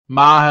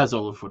Ma has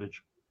all the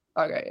footage.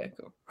 Okay, yeah,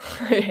 cool.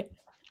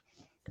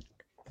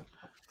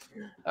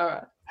 All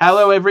right.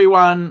 Hello,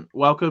 everyone.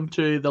 Welcome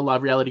to the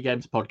Live Reality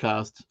Games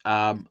podcast.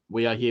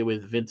 We are here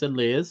with Vincent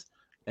Lears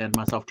and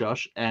myself,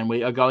 Josh, and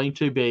we are going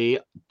to be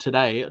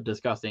today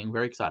discussing,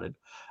 very excited,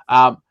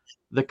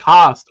 the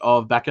cast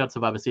of Backyard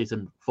Survivor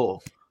Season 4.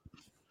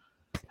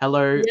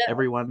 Hello,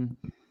 everyone.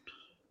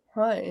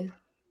 Hi.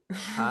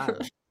 Hi.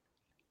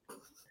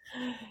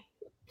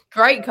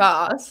 Great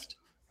cast.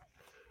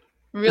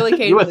 Really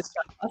keen for this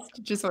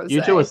cast. Just want to say.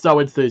 You two are so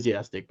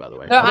enthusiastic, by the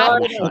way. No,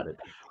 I'm excited.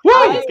 Woo!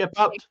 Let's get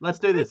pumped. Let's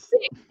do this.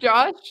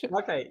 Josh.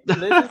 Okay,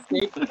 Liz is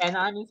sick, and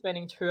I'm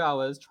spending 2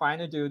 hours trying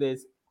to do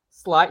this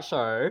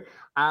slideshow.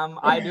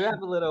 I do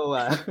have a little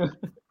a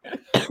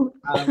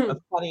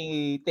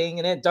funny thing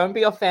in it. Don't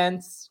be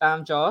offended,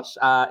 Josh.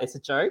 It's a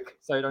joke,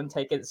 so don't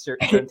take it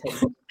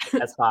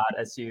as hard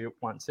as you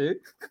want to.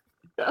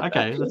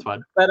 Okay, that's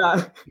fine.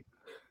 But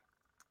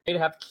you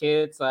have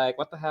kids. Like,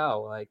 what the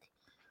hell? Like,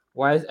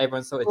 why is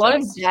everyone so? A lot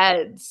of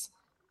dads.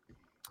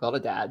 A lot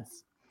of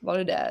dads. A lot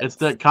of dads. It's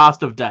the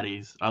cast of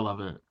daddies. I love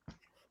it.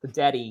 The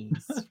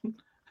daddies.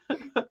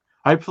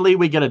 Hopefully,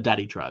 we get a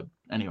daddy tribe.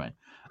 Anyway.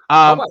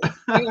 Hang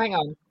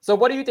on. So,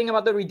 what do you think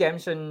about the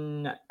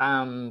redemption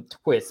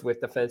twist with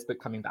the first book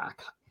coming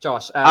back,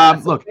 Josh?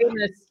 Look.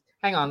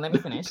 Hang on, let me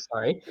finish.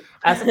 Sorry.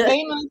 As a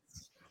famous,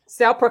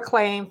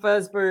 self-proclaimed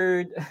first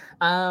bird,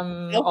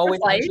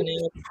 always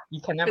mentioning you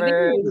can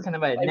never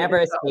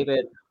escape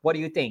it. What do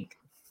you think?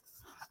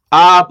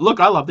 Look,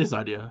 I love this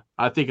idea.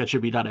 I think it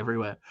should be done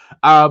everywhere.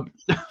 I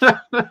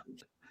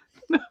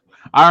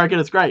reckon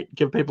it's great.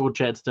 Give people a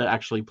chance to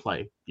actually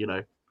play, you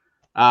know.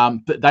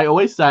 But they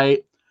always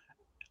say,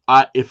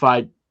 if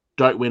I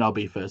don't win, I'll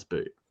be first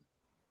boot.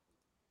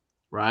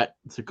 Right?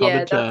 It's a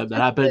common term that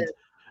happens.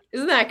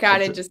 Isn't that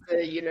kind of just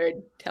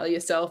to, tell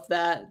yourself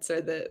that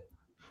so that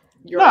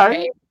you're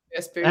okay with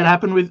first boot? It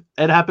happened with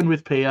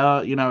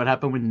Pia, it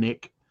happened with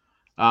Nick.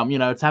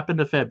 It's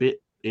happened a fair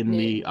bit in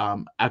the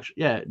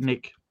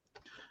Nick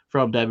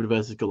from David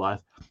versus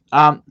Goliath.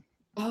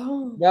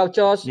 Well,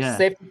 Josh,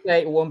 safe to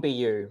say it won't be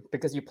you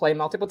because you play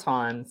multiple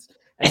times.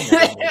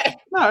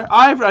 No,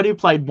 I've only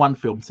played one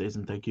film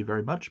season. Thank you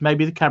very much.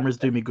 Maybe the cameras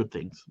do me good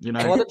things.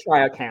 Well, the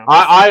trial counts.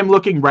 I am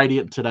looking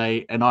radiant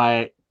today, and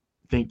I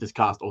think this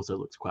cast also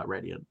looks quite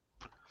radiant.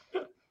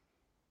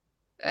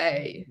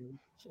 Hey.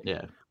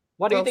 Yeah.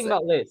 What do you think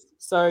about Liz?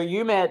 So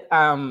you met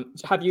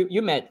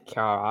you met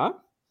Kiara?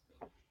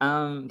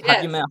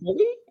 Have you met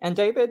Holly and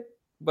David?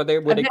 But they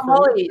were cool?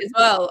 Holly as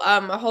well.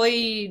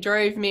 Holly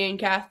drove me and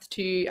Kath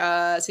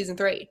to season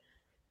 3.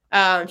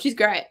 She's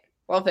great.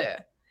 Love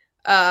her.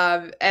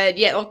 And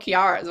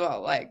Kiara as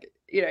well. Like,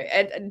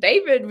 and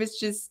David was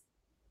just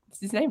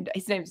his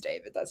name's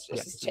David. That's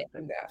just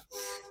checking out.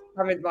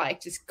 I mean,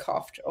 just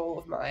coughed all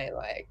of my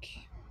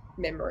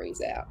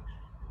memories out.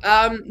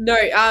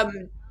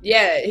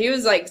 He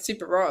was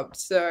super robbed.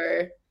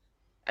 So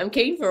I'm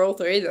keen for all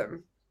 3 of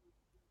them.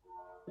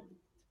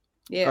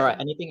 Yeah. All right.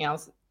 Anything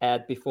else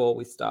add before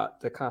we start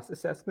the cast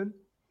assessment?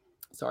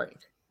 Sorry.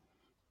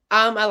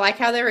 I like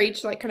how they're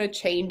each kind of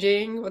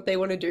changing what they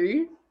want to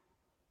do.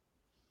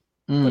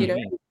 They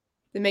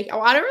make.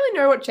 I don't really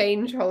know what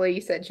change Holly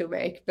said she'll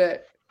make,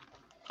 but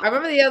I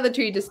remember the other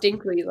 2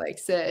 distinctly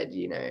said,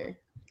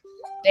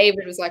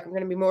 David was I'm going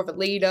to be more of a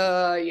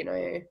leader,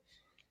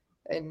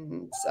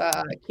 and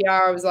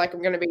Kiara was I'm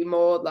going to be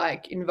more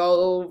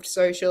involved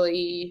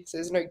socially, so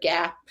there's no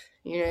gap,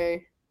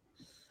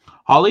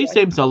 Holly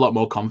seems a lot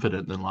more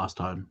confident than last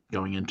time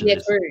going into this.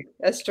 Yeah, true.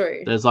 That's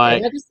true. There's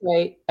Can I just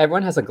say,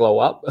 everyone has a glow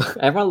up.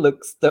 Everyone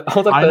looks.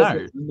 All the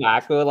person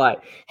back were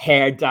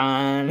hair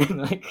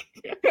done,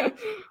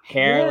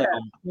 hair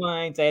on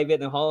point.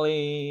 David and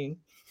Holly.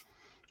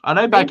 I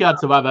know Backyard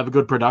Survive have a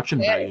good production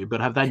value,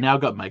 but have they now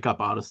got makeup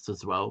artists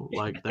as well?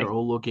 They're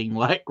all looking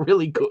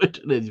really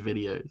good in these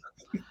videos.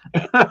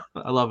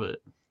 I love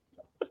it.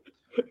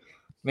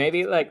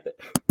 Maybe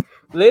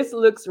Liz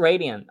looks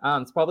radiant.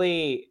 It's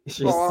probably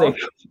she's sick.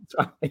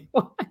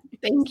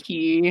 Thank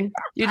you.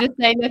 You're just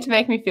saying that to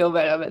make me feel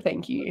better, but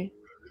thank you.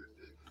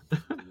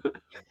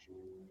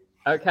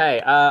 Okay.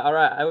 All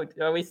right.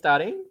 Are we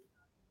starting?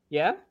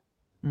 Yeah.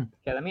 Okay.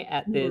 Let me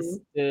add this.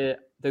 The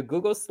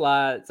Google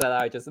slides that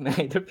I just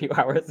made a few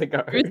hours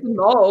ago.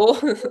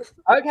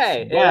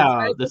 Okay.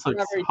 Wow. This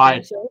looks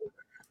high.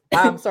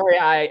 Sorry.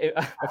 I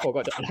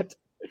forgot to add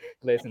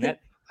Liz in it.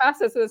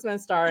 Past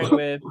assessment starting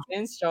with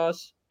Vince,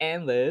 Josh,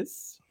 and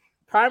Liz.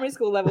 Primary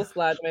school level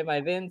slides made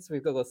by Vince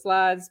with Google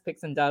Slides.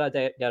 Pics and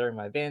data gathered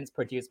by Vince.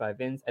 Produced by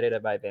Vince.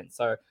 Edited by Vince.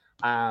 So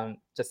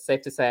just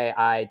safe to say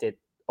I did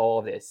all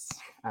of this.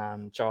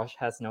 Josh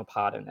has no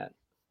part in it.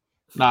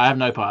 No, I have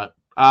no part.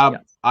 I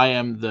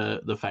am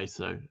the face,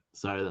 so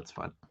that's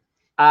fine.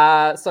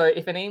 So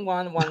if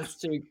anyone wants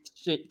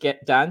to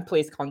get done,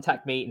 please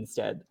contact me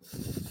instead.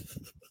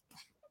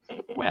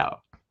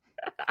 Wow.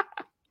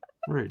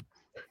 Rude.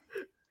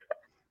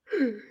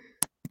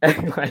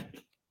 Anyway,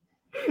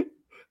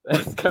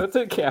 let's go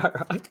to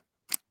Kiara.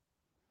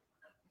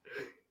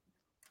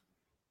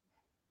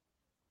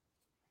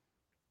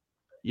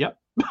 Yep.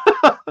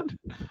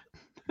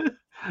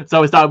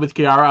 So we started with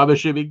Kiara, I'm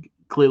assuming,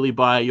 clearly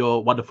by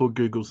your wonderful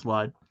Google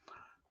slide.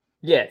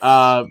 Yes.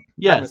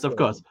 Yes, of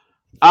course.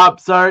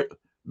 So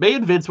me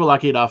and Vince were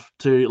lucky enough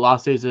to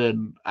last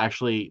season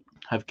actually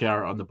have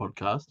Kiara on the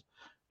podcast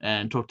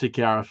and talk to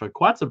Kiara for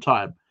quite some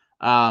time.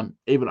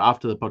 Even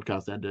after the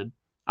podcast ended.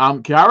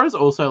 Kiara is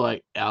also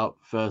like our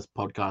first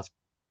podcast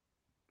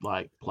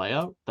like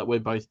player that we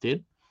both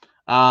did.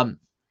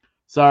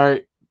 So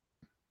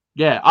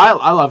yeah,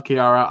 I love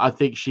Kiara. I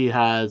think she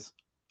has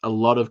a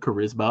lot of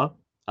charisma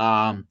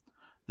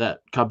that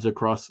comes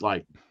across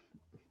like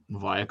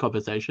via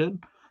conversation.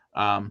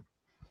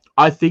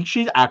 I think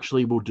she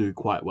actually will do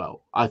quite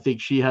well. I think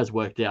she has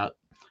worked out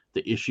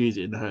the issues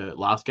in her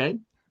last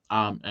game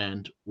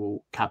and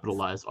will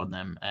capitalize on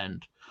them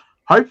and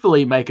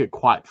hopefully make it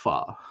quite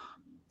far,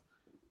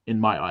 in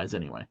my eyes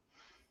anyway.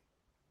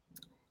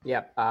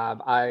 Yep.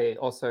 I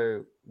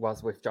also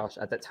was with Josh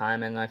at the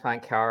time, and I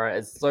find Kiara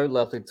is so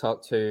lovely to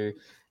talk to.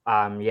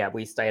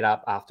 We stayed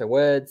up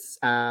afterwards.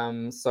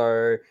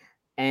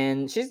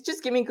 And she's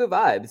just giving good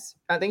vibes.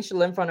 I think she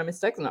learned from her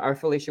mistakes, and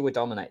hopefully she will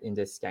dominate in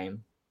this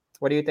game.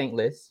 What do you think,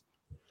 Liz?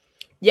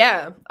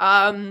 Yeah.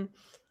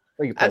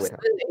 You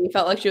absolutely.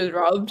 Felt like she was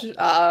robbed.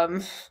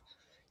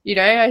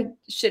 I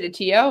shed a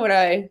tear when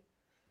I,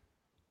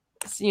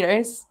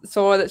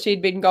 saw that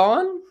she'd been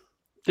gone.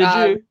 Did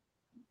you?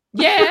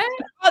 Yeah.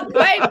 I don't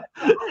know.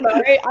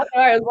 It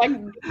was like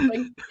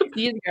 6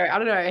 years ago. I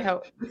don't know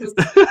how.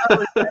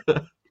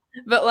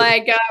 But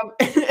like,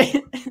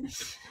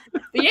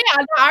 but yeah,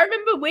 I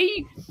remember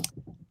me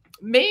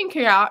and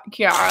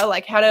Kiara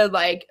like had a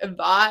like a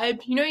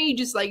vibe. You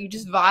just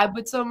vibe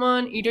with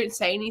someone. You don't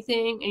say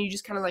anything, and you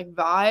just kind of like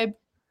vibe.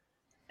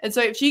 And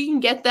so if she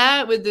can get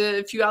that with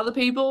a few other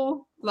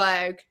people,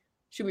 like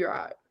she'll be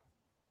right.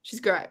 She's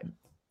great.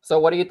 So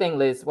what do you think,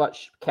 Liz? What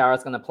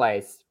Kiara's gonna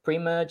place?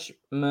 Pre-merge,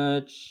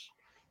 merge,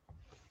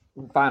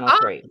 final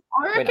three.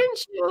 I reckon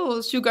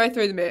she'll go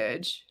through the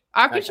merge.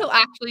 I reckon she'll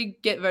actually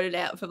get voted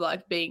out for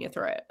like being a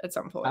threat at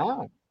some point.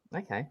 Oh,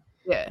 okay.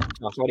 Yeah.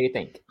 Josh, what do you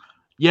think?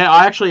 Yeah,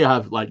 I actually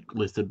have like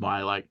listed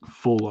my like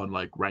full on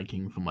like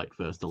ranking from like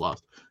first to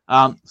last.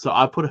 So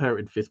I put her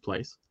in 5th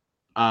place.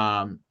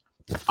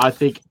 I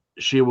think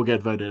she will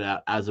get voted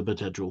out as a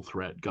potential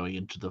threat going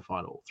into the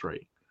final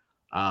 3.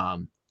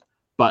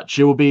 But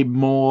she will be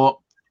more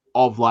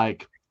of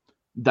like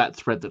that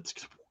threat that's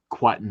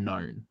quite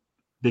known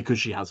because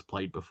she has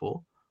played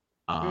before.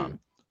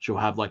 She'll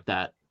have like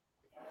that,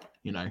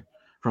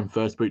 from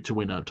first boot to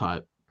winner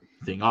type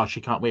thing. Oh,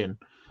 she can't win.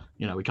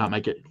 We can't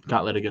let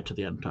her get to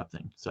the end type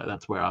thing. So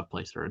that's where I've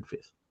placed her in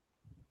 5th.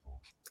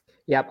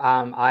 Yep.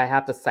 I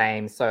have the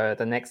same. So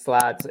the next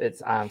slide,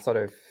 it's sort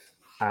of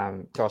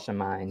Josh and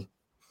mine.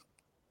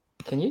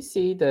 Can you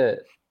see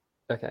the?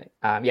 Okay.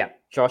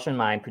 Josh and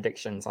mine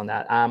predictions on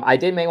that. I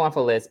did make one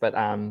for Liz, but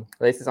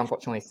Liz is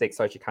unfortunately sick,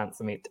 so she can't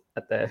submit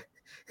at the.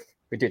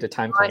 We do the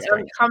time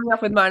constraint. I'm coming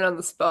up with mine on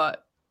the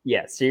spot.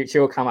 Yes, she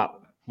will come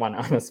up one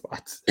on the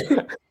spot.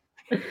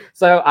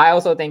 So I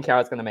also think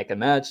Kiara's going to make a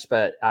merge,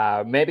 but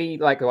maybe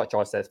like what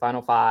Josh says,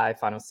 final 5,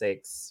 final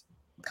 6,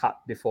 cut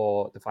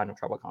before the final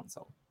Trouble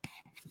console.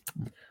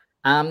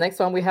 Next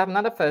one, we have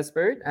another first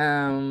boot,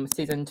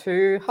 season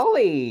 2,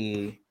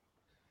 Holly.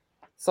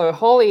 So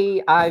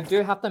Holly, I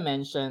do have to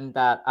mention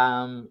that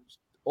her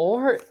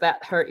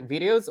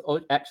videos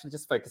are actually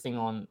just focusing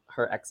on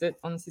her exit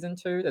on season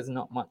 2. There's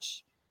not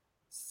much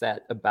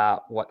said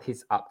about what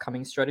his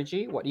upcoming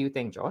strategy. What do you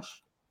think,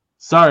 Josh?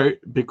 So,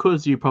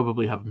 because you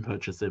probably haven't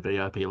purchased the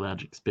VIP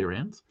Lounge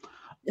experience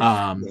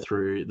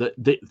through the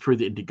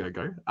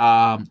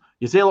Indiegogo,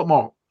 you see a lot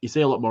more. You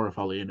see a lot more of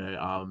Holly in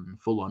a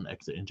full-on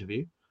exit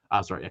interview.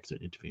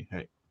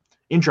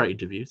 Intro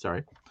interview.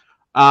 Sorry.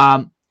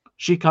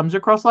 She comes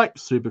across like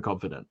super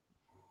confident,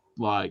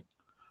 like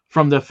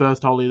from the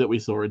first Holly that we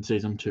saw in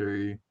season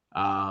 2.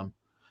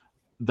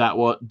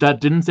 That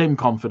didn't seem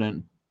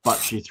confident, but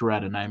she threw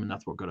out a name, and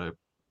that's what got her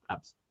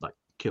like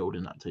killed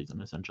in that season,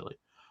 essentially.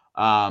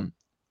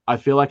 I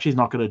feel like she's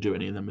not going to do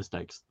any of the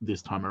mistakes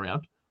this time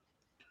around.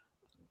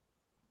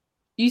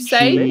 You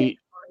say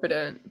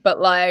confident,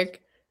 but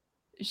like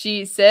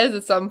she says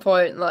at some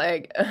point,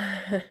 like,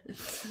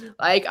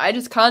 like I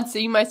just can't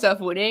see myself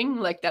winning.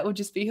 Like that would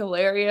just be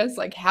hilarious.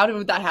 Like, how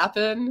would that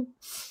happen?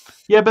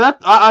 Yeah, but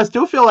I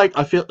still feel like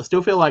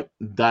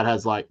that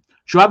has like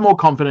she'll have more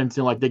confidence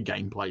in like the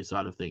gameplay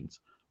side of things.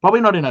 Probably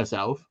not in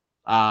herself.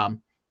 Yeah,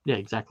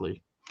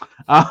 exactly.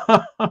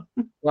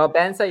 Well,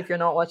 Ben said if you're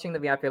not watching the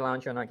VIP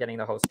Lounge, you're not getting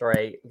the whole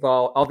story.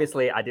 Well,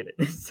 obviously I did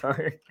it. So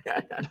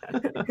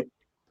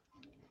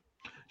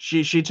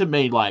she to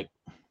me, like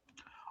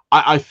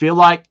I feel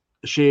like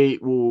she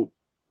will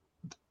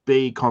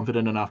be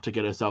confident enough to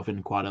get herself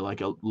in quite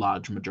a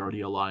large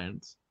majority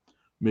alliance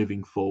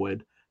moving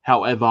forward.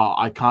 However,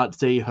 I can't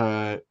see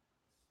her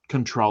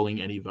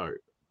controlling any vote.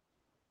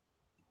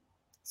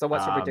 So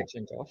what's your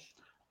prediction, Josh?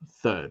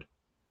 3rd.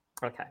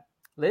 Okay.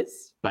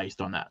 Liz? Based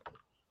on that.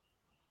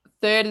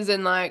 3rd is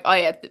in like,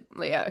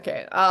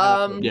 okay.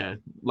 Yeah,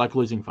 like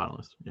losing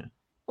finalist. Yeah.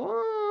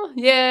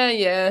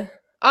 Yeah.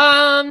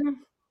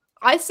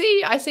 I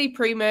see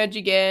pre-merge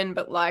again,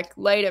 but like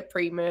later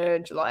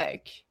pre-merge,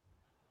 like,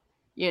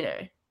 you know,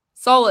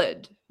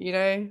 solid. You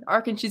know, I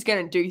reckon she's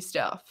gonna do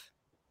stuff,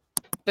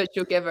 but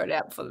she'll get voted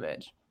out before the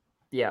merge.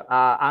 Yeah,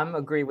 I'm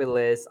agree with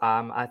Liz.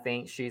 I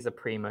think she's a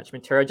pre-merge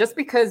material just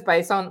because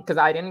because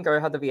I didn't go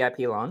have the VIP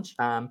launch.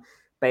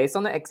 Based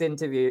on the exit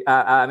interview,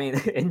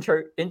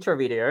 intro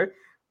video,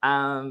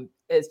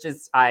 it's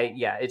just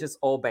it's just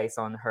all based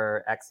on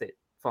her exit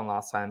from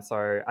last time.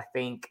 So I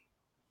think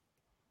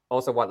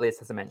also what Liz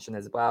has mentioned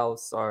as well.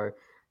 So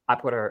I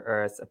put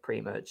her as a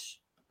pre-merge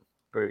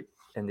boot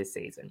in this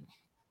season.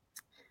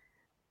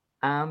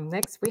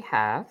 Next we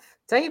have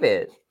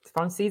David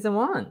from season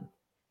 1.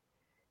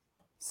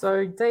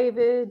 So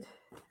David,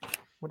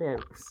 what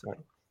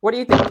do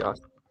you think, Josh?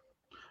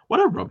 What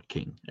a Rob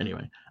King,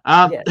 anyway.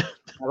 Yeah,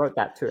 I wrote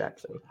that too,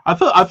 actually.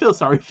 I feel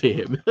sorry for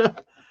him.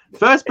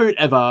 First boot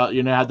ever,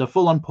 had the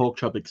full-on pork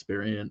chop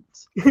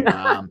experience.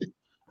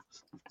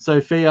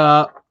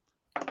 Sophia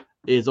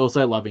is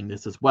also loving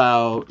this as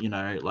well.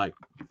 Like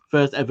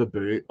first ever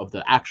boot of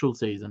the actual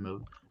season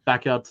of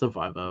Backyard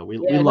Survivor. We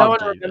love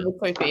David.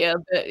 Sophia,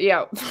 but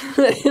yeah.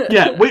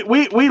 Yeah,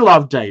 we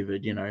love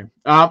David.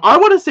 I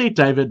want to see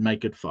David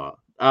make it far.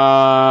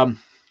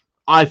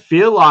 I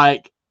feel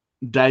like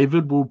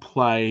David will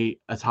play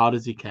as hard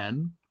as he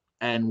can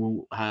and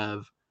will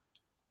have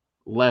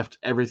left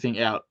everything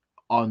out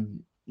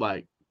on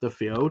like the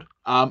field.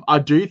 I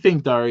do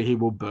think though he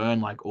will burn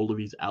like all of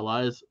his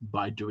allies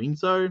by doing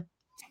so.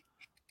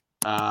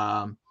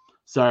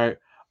 So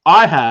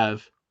I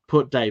have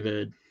put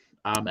David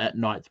at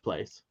 9th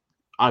place.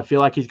 I feel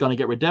like he's going to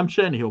get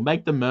redemption. He'll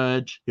make the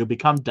merge. He'll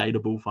become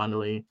dateable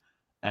finally,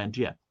 and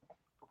yeah.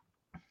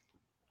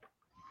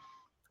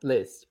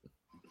 Liz.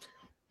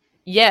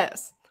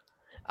 Yes.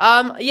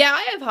 Yeah,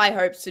 I have high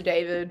hopes for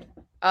David.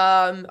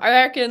 I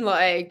reckon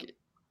like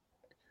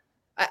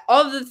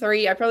of the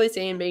 3, I probably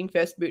see him being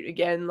first boot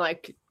again,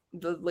 like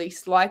the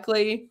least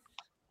likely.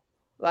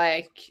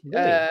 Like,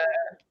 Really?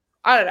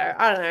 I don't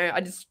know.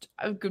 I just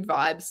have good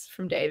vibes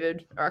from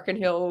David. I reckon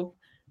he'll.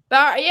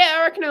 But yeah,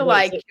 I reckon he'll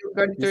he'll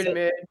go through the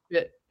merge.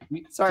 But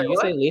sorry, do you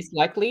say least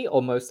likely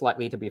or most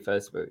likely to be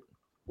first boot?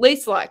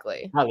 Least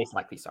likely. Oh, least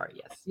likely. Sorry.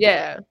 Yes.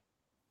 Yeah.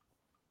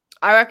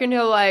 I reckon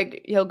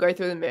he'll go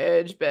through the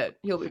merge, but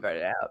he'll be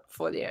voted out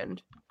before the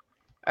end.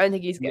 I don't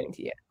think he's getting to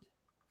the end.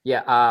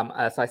 Yeah.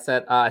 As I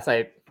said, as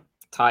I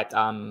typed,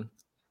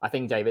 I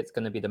think David's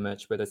going to be the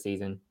merge for the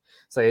season,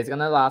 so he's going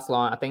to last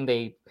long. I think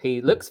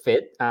he looks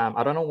fit.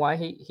 I don't know why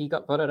he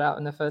got voted out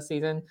in the first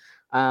season.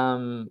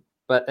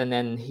 But and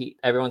then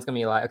everyone's going to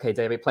be like, okay,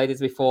 David played this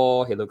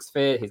before. He looks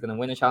fit. He's going to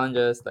win the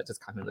challenges. That just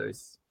kind of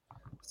lose.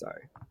 So.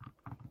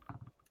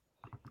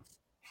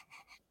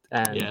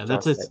 And yeah,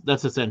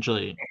 that's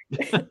essentially.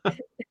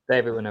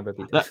 David will never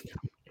be there.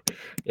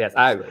 Yes,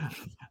 I agree.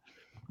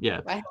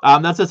 Yeah,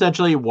 that's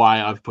essentially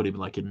why I've put him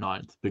like in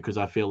 9th, because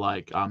I feel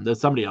like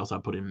there's somebody else I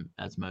put him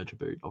as merge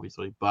boot,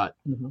 obviously, but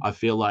I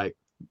feel like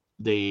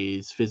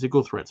these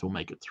physical threats will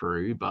make it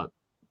through, but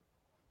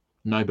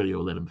nobody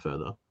will let him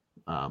further.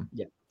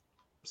 Yeah.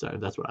 So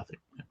that's what I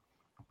think.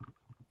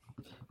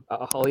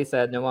 Yeah. Holly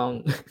said no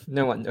one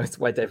knows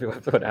why David was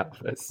put out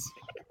first.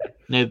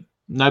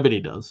 Nobody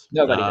does.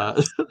 Nobody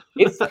does.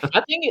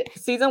 I think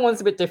season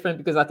 1's a bit different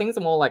because I think it's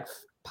more like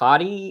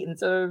party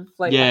instead of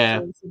like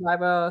actual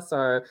Survivor.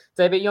 So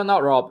David, you're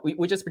not Rob.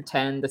 We just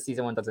pretend the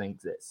season 1 doesn't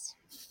exist.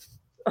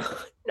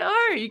 No,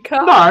 you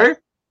can't. No,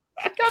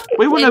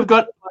 we wouldn't have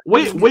got.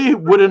 We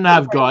wouldn't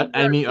have got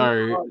Amy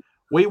O.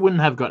 We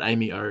wouldn't have got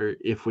Amy O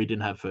if we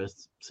didn't have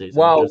first season.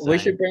 Well, we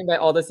should bring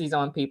back all the season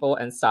 1 people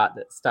and start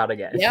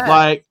again. Yeah,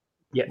 like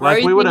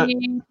Rosie, we would have.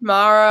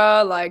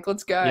 Mara, like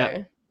let's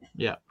go.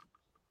 Yeah.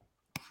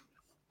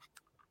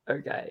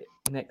 Okay,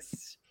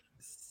 next,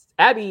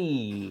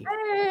 Abby.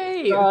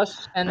 Hey, Josh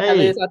and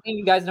Liz. I think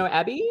you guys know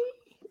Abby.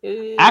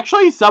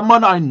 Actually,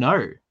 someone I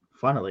know.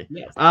 Finally.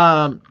 Yes.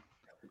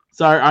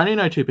 So I only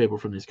know 2 people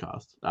from this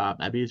cast.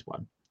 Abby is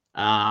one.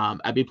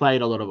 Abby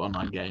played a lot of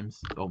online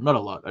games. Well, not a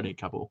lot, only a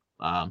couple.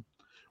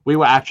 We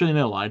were actually in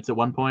an alliance at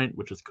one point,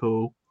 which was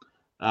cool.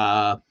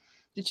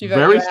 Did she vote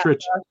very you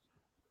strict? Out?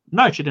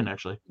 No, she didn't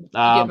actually.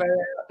 I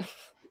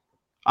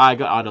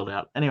got idled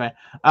out. Anyway,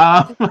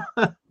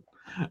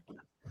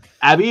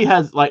 Abby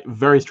has like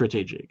very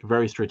strategic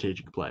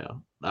player,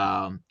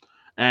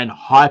 and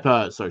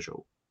hyper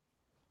social.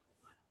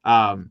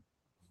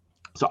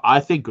 So I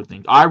think good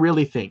things. I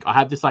really think I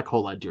have this like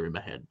whole idea in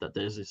my head that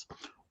there's this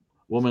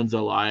women's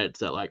alliance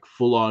that like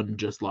full on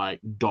just like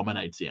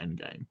dominates the end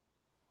game.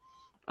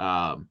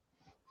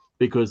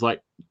 Because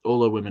like all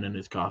the women in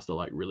this cast are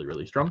like really,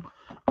 really strong.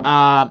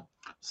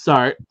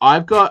 So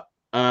I've got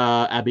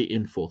Abby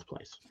in 4th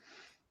place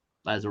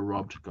as a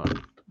robbed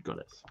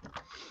goddess.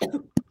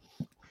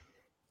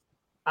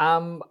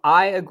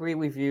 I agree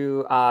with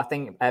you. I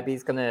think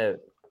Abby's gonna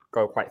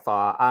go quite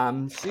far.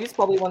 She's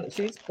probably one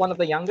of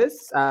the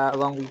youngest,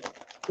 along with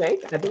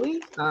Jake, I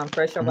believe.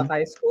 Fresh out of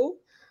high school.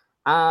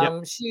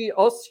 She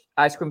also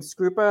Ice Cream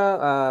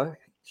Scooper.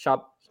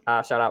 Shout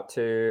out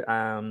to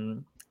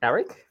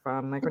Eric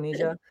from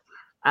Micronesia.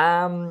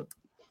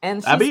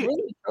 and she's Abby?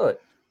 really good.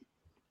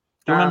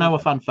 Do you want to know a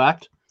fun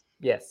fact?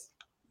 Yes.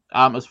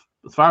 As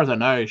far as I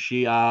know,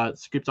 she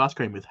scoops ice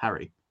cream with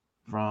Harry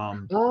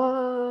from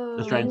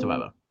Australian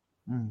Survivor.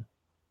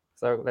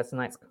 So that's a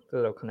nice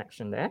little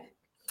connection there.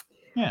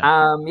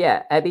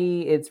 Yeah.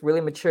 Abby is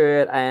really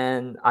matured,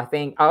 and I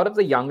think out of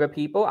the younger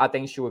people, I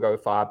think she will go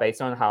far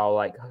based on how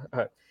like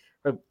her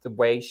the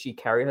way she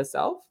carry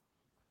herself.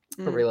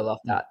 I really love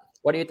that.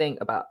 What do you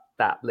think about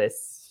that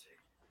list?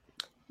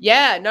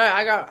 Yeah, no,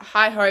 I got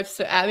high hopes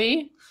for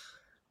Abby.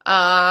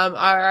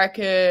 I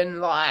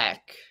reckon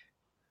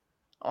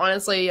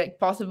honestly,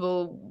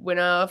 possible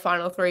winner,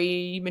 final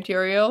 3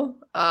 material.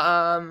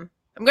 I'm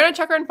gonna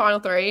chuck her in final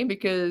 3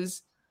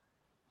 because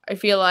I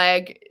feel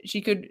like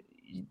she could,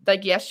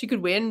 yes, she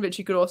could win, but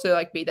she could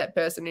also be that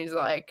person who's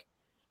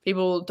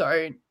people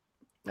don't,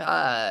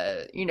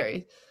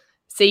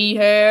 see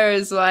her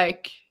as a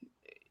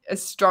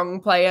strong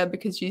player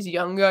because she's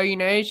younger.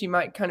 She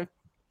might kind of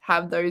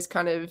have those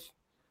kind of,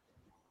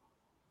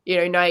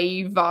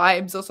 naive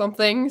vibes or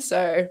something.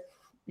 So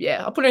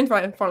yeah, I'll put her in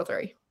final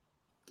 3.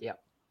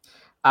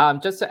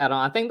 Just to add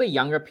on, I think the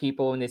younger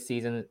people in this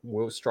season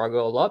will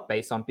struggle a lot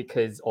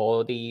because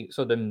all the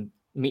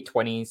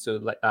mid-20s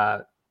to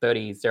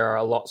 30s, they're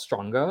a lot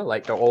stronger.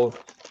 They're all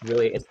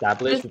really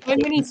established. There's so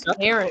many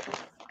parents.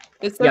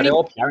 They're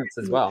all parents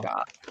as well.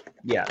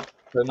 Yeah,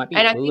 so it might be.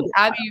 And I think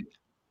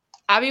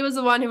Abby was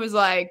the one who was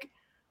I'm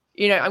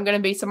going to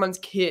be someone's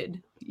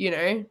kid.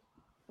 And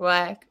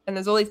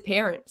there's all these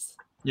parents.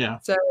 Yeah.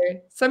 So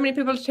many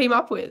people to team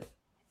up with.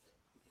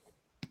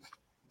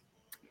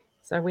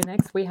 So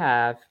next we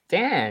have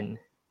Dan.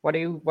 What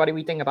do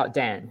we think about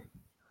Dan?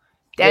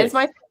 Dan's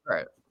my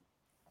favorite.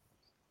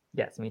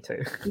 Yes, me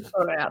too.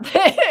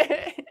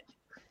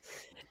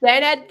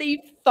 Dan had the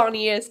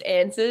funniest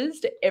answers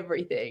to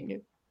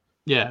everything.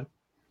 Yeah.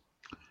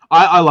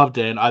 I love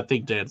Dan. I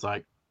think Dan's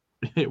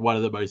one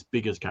of the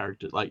biggest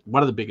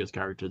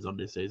characters on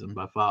this season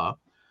by far.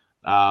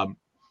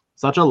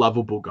 Such a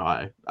lovable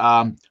guy.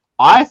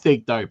 I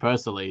think though,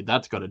 personally,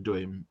 that's got to do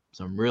him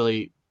some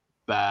really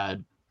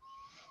bad.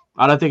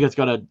 I don't think it's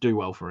going to do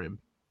well for him.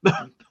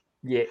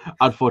 Yeah.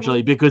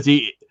 Unfortunately, because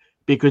he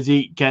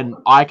can.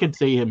 I can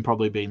see him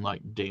probably being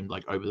deemed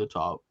over the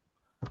top.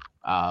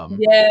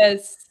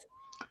 Yes.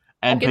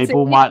 And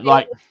people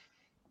might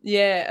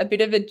Yeah, a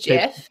bit of a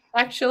Jeff,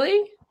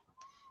 actually.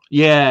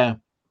 Yeah,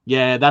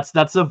 that's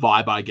the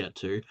vibe I get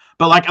too.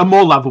 But a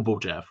more lovable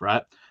Jeff,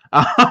 right?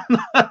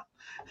 Are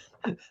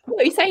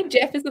you saying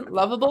Jeff isn't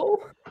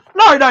lovable?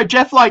 No,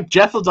 Jeff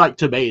is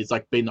to me is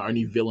been the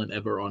only villain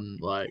ever on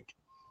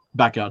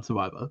Backyard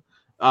Survivor.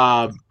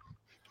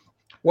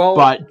 Well,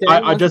 but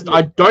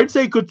I don't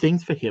see good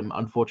things for him,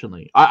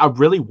 unfortunately. I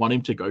really want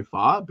him to go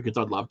far because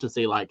I'd love to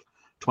see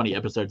 20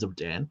 episodes of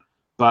Dan,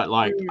 but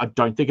I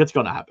don't think it's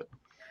gonna happen.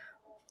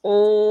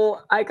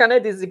 Oh, I kind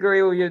of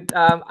disagree with you.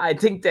 I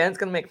think Dan's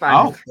gonna make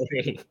final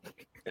 3.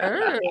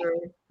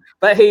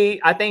 But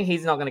I think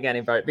he's not gonna get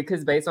any vote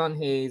because based on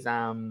his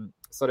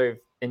sort of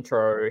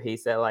intro, he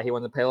said he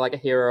wanted to play a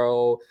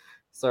hero.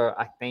 So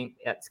I think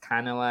it's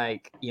kind of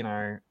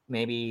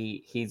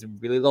maybe he's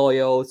really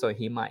loyal, so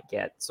he might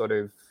get sort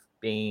of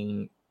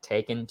being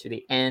taken to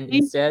the end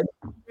instead.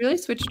 Really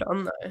switched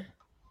on though.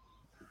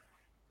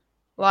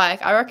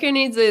 I reckon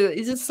he's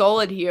a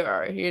solid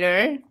hero,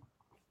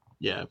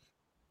 Yeah.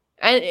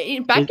 And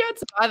in Backyard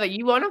Survivor,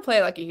 you want to play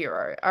a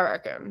hero, I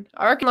reckon.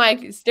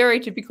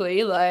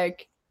 Stereotypically,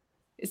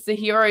 it's the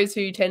heroes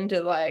who tend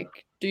to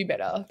do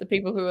better. The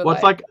people who are a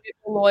bit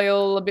more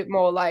loyal, a bit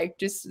more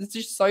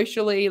just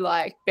socially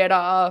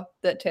better,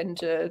 that tend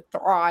to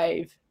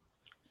thrive.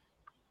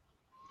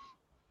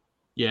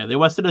 Yeah, the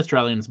Western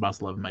Australians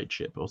must love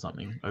mateship or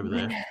something over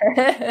there.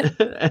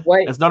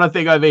 Wait, it's not a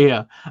thing over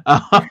here.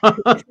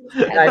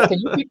 Guys, can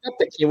you pick up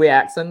the Kiwi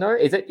accent though?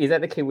 Is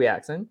that the Kiwi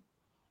accent?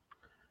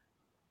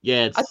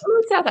 Yeah, I thought it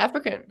was South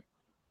African.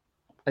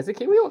 Is it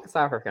Kiwi or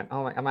South African?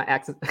 Oh my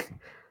accent.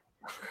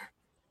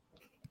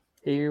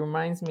 He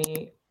reminds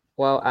me.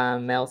 Well,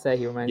 Mel said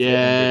he reminds me.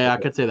 Yeah,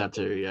 I could say that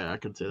too. Yeah, I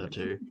could say that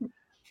too.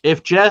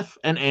 If Jeff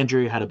and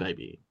Andrew had a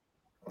baby.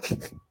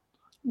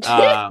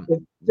 Jeff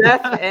and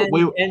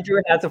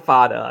Andrew has a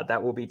father,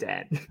 that will be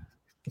Dan.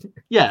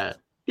 Yeah.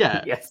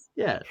 Yes.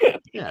 Yeah.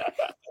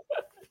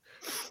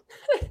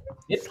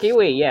 It's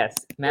Kiwi,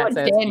 yes. Matt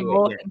says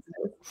Kiwi. Yes.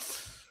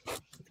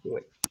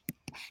 Kiwi.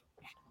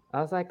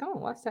 I was like, oh,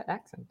 what's that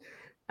accent?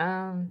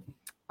 Yeah,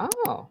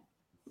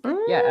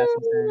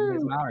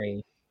 it's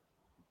Maori.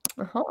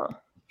 Uh-huh.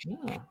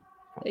 Yeah.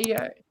 There you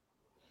go.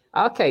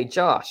 Okay,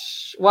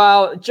 Josh.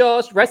 Well,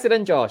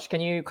 resident Josh,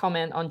 can you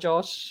comment on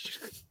Josh?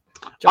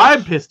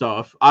 I'm pissed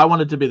off. I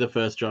wanted to be the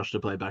first Josh to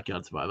play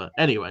Backyard Survivor.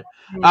 Anyway,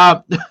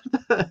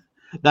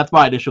 that's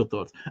my initial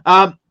thoughts.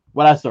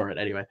 When I saw it,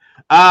 anyway.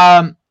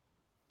 I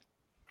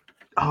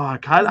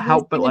can't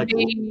help but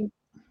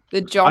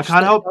the Josh I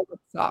can't help.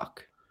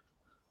 Suck.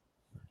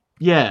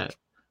 Yeah.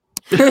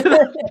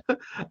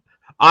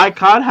 I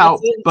can't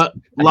help but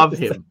love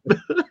him.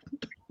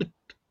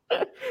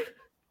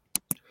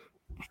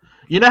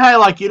 You know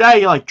how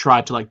you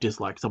try to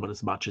dislike someone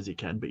as much as you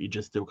can, but you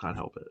just still can't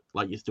help it.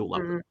 Like you still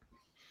love it.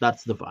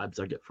 That's the vibes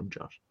I get from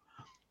Josh.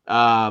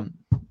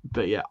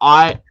 But yeah,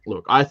 I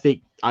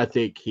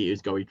think he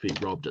is going to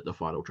be robbed at the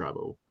final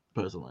tribal.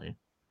 Personally,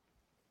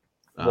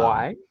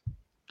 Why?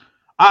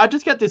 I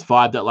just get this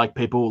vibe that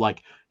people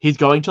he's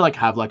going to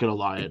have an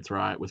alliance,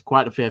 right, with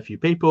quite a fair few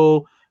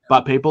people,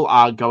 but people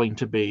are going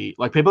to be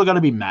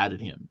mad at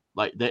him.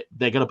 Like they're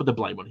going to put the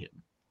blame on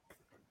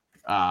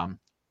him.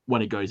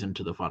 When it goes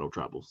into the final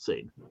tribal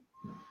scene,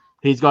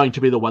 he's going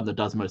to be the one that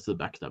does most of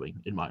the backstabbing,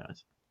 in my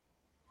eyes.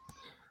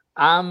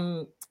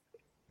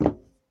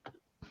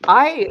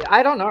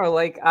 I don't know.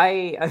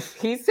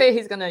 He said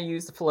he's gonna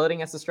use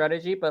flirting as a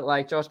strategy,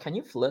 but Josh, can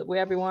you flirt with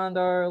everyone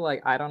though?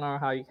 I don't know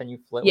how you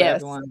flirt with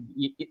everyone.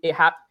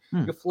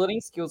 Your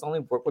flirting skills only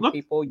work with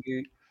people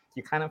you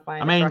kind of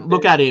find. I mean, attractive.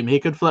 look at him. He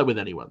could flirt with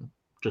anyone.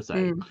 Just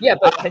saying. Yeah,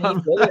 but can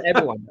you flirt with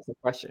everyone? That's the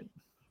question.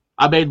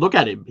 I mean, look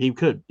at him. He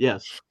could.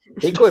 Yes.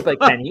 He could, but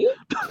can you?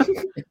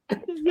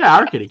 Yeah,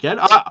 I reckon he can.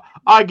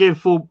 I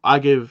give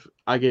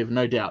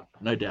no doubt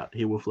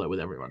he will flirt with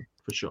everyone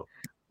for sure.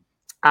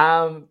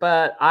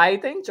 But I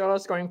think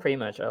Josh going pretty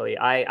much early.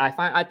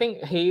 I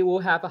think he will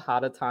have a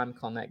harder time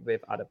connect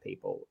with other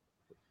people.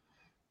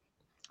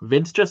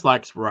 Vince just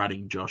likes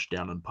writing Josh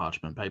down on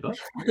parchment paper.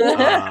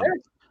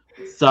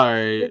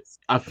 So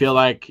I feel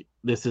like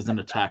this is an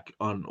attack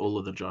on all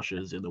of the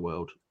Joshes in the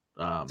world.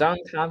 Don't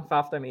come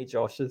after me,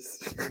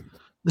 Joshes.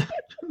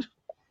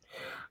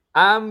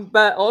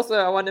 But also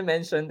I want to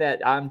mention that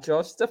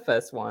Josh the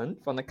first one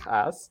from the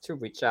cast to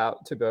reach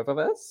out to both of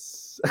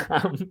us.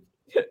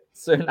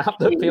 Soon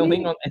after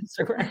filming on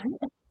Instagram.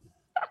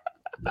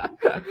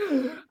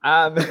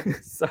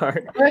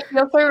 Sorry. He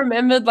also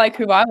remembered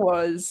who I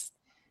was.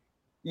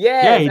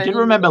 Yeah, he did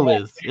remember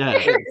Liz. Yeah.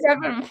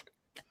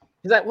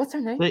 He's like, what's her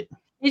name?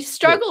 He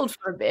struggled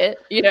for a bit,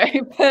 but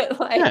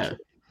yeah,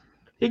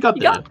 he got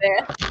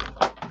there.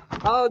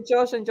 Oh,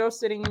 Josh and Josh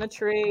sitting in a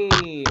tree.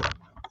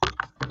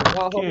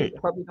 Well, hope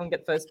you don't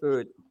get first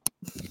boot.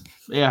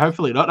 Yeah,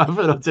 hopefully not.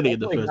 Hopefully not sitting in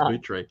the first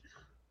boot tree.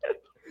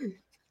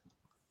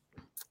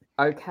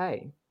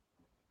 Okay.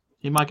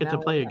 He might get to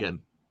play again.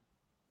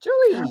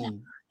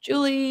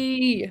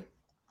 Julie.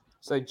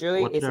 So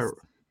Julie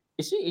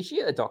is she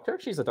a doctor?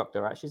 She's a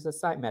doctor, right? She's a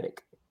site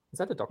medic. Is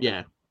that a doctor?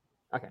 Yeah.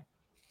 Okay.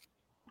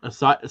 A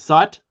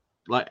site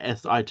like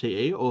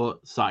SITE or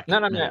psych?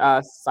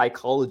 No.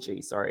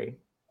 Psychology. Sorry.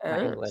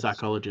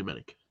 Psychology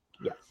medic.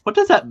 Yeah. What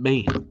does that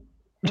mean?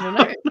 I don't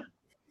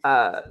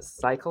know.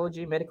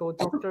 Psychology medical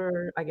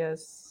doctor, I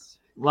guess.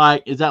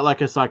 Is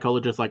that a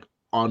psychologist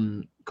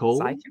on call?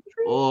 Psychiatry?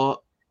 Or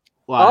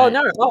oh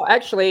no! Oh,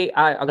 actually,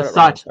 I got a it wrong.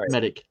 site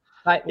medic.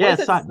 Site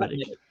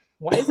medic.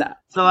 What is that?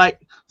 So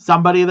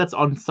somebody that's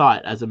on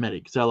site as a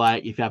medic. So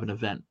if you have an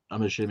event,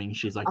 I'm assuming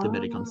she's the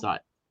medic on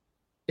site.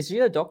 Is she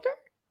a doctor?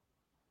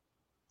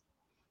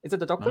 Is it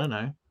the doctor? I don't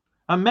know.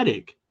 A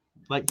medic,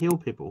 heal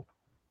people.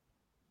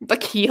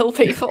 Heal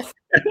people.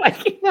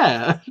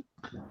 Yeah.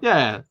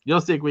 You're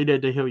sick. We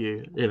need to heal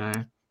you.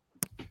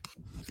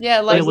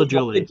 Yeah,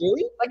 Julie.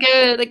 Like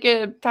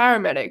a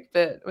paramedic,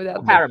 but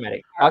without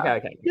paramedic.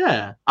 Okay.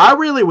 Yeah, I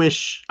really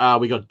wish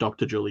we got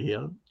Dr. Julie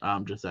here.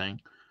 I'm just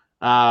saying,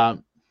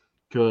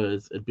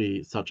 because it'd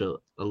be such a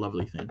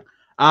lovely thing.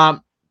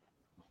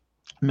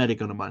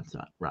 Medic on a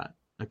mindset, right?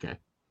 Okay.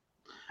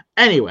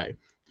 Anyway,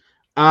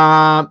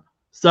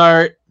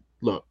 so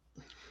look,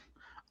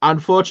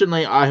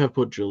 unfortunately, I have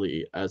put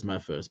Julie as my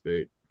first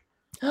boot.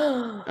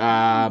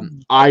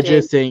 I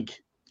just think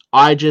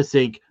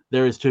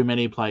there is too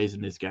many plays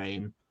in this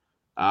game,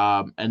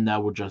 and they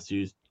will just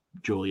use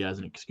Julie as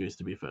an excuse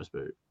to be first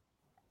boot.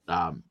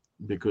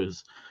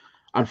 Because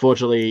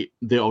unfortunately,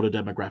 the older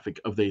demographic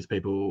of these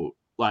people,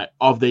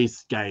 of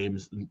these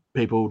games,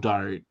 people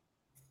don't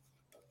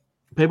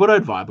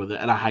vibe with it,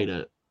 and I hate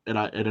it, and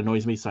it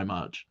annoys me so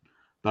much.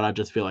 But I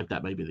just feel like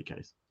that may be the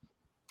case.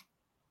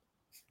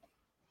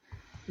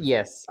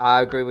 Yes,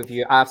 I agree with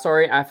you.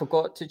 Sorry, I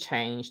forgot to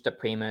change the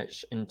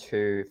pre-merge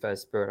into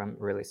first boot. I'm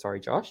really sorry,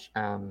 Josh.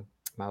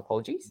 My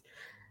apologies.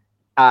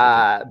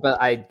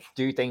 But I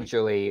do think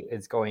Julie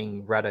is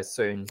going rather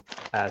soon.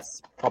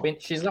 As probably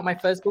she's not my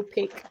first book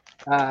pick.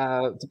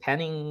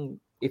 Depending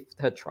if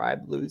her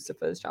tribe lose the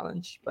first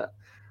challenge, but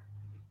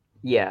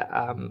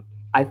yeah,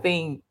 I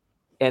think.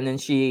 And then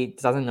she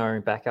doesn't know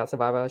Blackout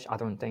Survivor. I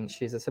don't think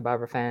she's a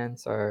Survivor fan,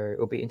 so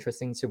it'll be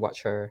interesting to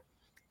watch her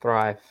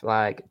thrive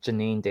like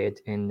Janine did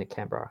in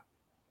Canberra.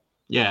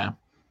 Yeah.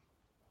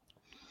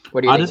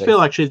 What do you think, just feel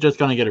like she's just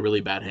going to get a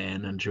really bad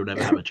hand and she'll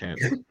never have a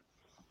chance.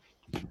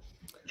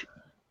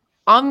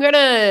 I'm going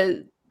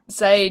to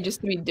say,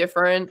 just to be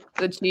different,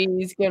 that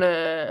she's going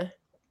to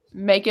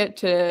make it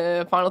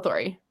to final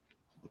three.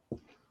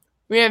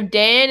 We have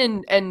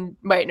Dan and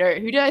wait, no,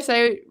 who did I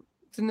say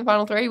was in the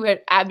final three? We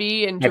had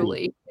Abby and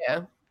Julie.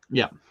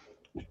 Yeah.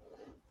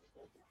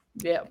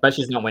 But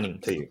she's not winning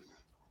to you.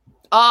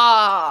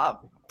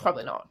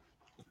 Probably not.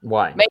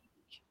 Why?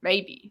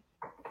 Maybe.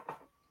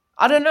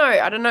 I don't know.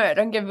 I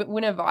don't get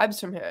winner vibes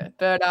from her,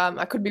 but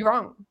I could be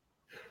wrong.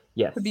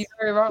 Yes. Could be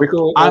very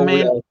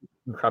wrong.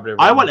 Incredibly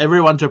I wrong. want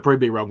everyone to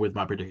prove me wrong with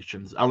my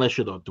predictions, unless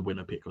you're the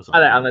winner pick or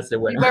something. Unless they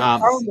We win. were Um,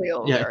 probably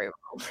all yeah. very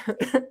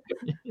wrong.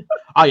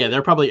 Oh yeah,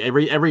 they're probably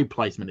every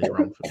placement is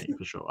wrong for me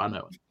for sure. I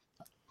know it.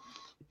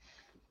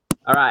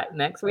 All right,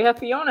 next we have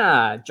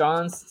Fiona,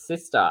 John's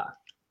sister.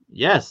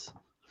 Yes.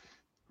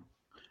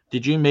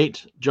 Did you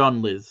meet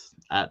John, Liz,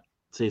 at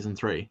season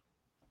 3?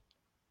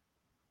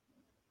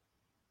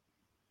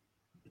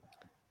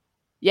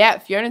 Yeah,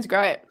 Fiona's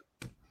great.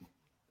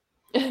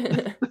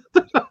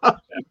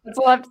 That's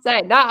all I have to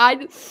say. No, I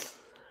don't.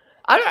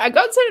 I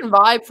got a certain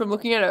vibe from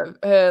looking at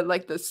her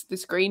like the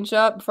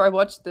screenshot before I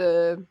watched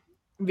the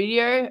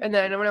video, and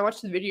then when I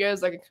watched the video, it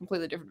was like a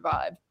completely different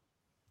vibe.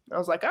 I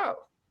was like, oh,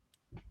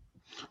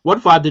 What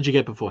vibe did you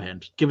get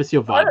beforehand? Give us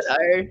your I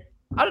vibes.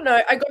 don't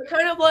know. I got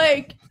kind of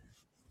like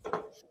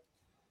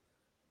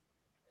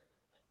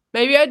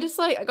maybe I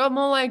got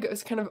more like it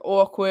was kind of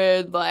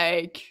awkward,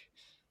 like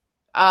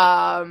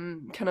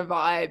kind of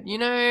vibe, you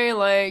know,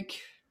 like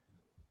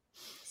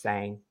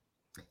Saying.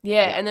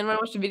 yeah. Yeah. And then when I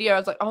watched the video, I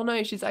was like, oh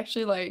no, she's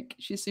actually like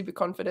she's super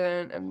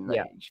confident and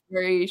like she's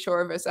very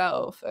sure of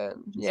herself,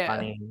 and She's yeah.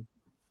 funny.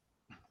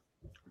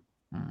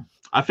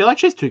 I feel like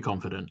she's too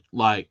confident,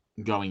 like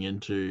going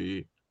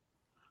into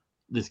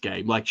this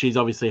game. Like she's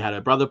obviously had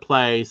her brother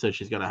play, so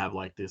she's gonna have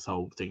like this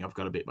whole thing. I've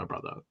got to beat my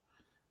brother.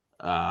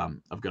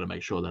 I've got to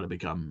make sure that I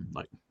become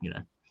like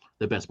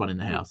the best one in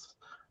the house.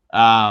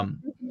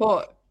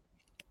 Support.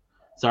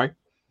 Sorry.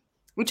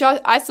 Which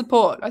I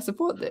support. I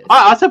support this.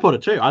 I support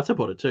it too. I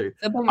support it too.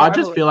 I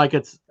just feel like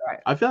it's. Right.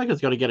 I feel like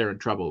it's gonna get her in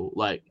trouble.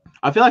 Like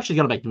I feel like she's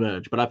gonna make the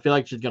merge, but I feel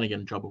like she's gonna get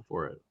in trouble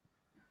for it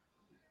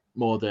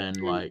more than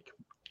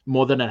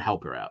it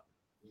help her out.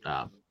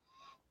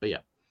 But yeah.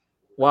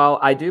 Well,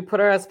 I do put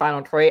her as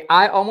final 3.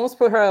 I almost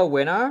put her a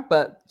winner,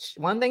 but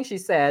one thing she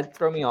said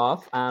threw me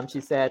off.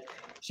 She said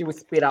she would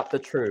speed up the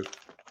truth.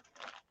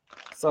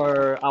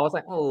 So I was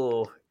like,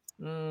 oh.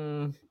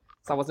 So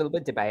I was a little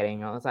bit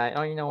debating. I was like,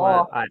 oh, you know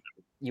what?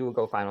 You will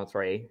go final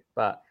 3,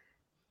 but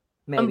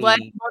maybe. I'm glad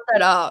you brought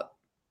that up.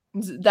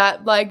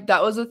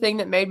 That was the thing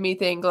that made me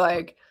think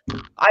like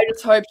I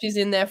just hope she's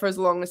in there for as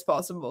long as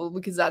possible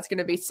because that's going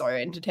to be so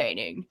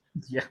entertaining.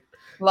 Yeah.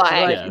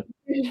 Like,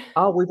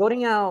 oh, we're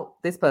voting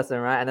out this person,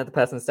 right? Another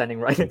person standing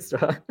right next to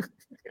her.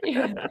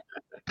 Yeah.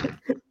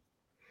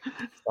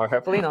 Or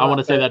hopefully not. I want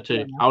to say that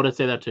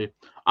too.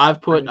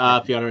 I've put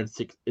Fiona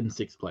in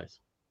sixth place.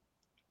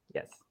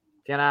 Yes,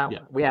 Fiona. Yeah.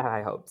 We have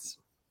high hopes.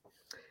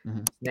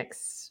 Mm-hmm.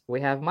 Next, we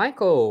have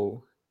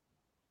Michael.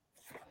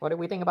 What do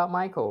we think about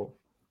Michael?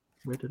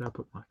 Where did I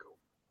put Michael?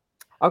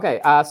 Okay,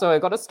 so I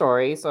got a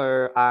story.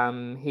 So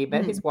he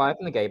met his wife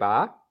in the gay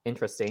bar.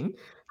 Interesting.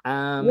 He's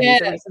a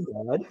recent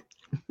dad.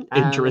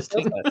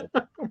 Interesting.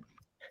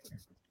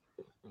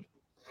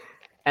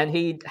 And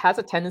he has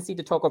a tendency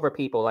to talk over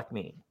people like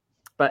me,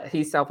 but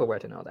he's self-aware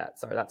to know that,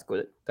 so that's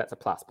good. That's a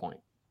plus point.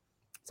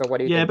 So what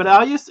do you think? Yeah,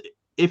 but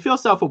if you're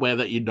self-aware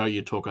that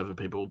you talk over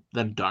people,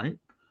 then don't.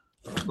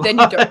 Then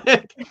you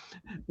don't.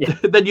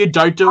 Then you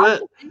don't do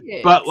it.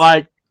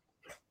 But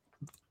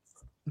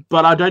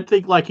but I don't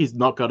think like he's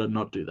not gonna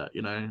not do that.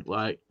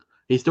 Like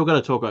he's still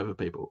gonna talk over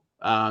people.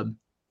 I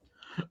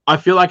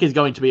feel like he's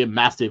going to be a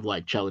massive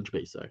like challenge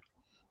beast. So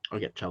I'll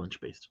get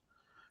challenge beast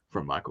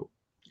from Michael.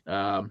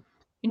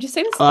 He just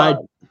seems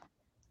fun.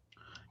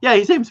 Yeah,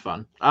 he seems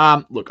fun.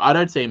 Look, I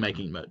don't see him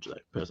making merge though,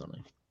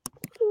 personally.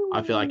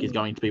 I feel like he's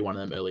going to be one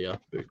of them earlier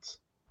boots.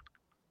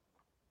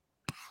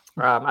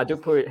 I do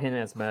put him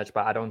as merge,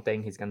 but I don't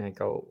think he's gonna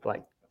go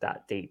like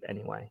that deep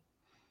anyway.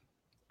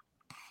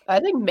 I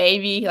think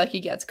maybe like he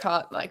gets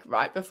cut like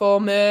right before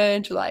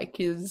merge, like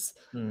he's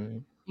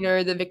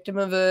the victim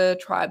of a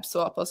tribe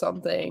swap or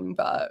something.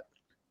 But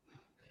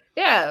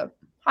yeah,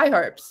 high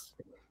hopes.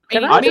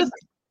 Can I just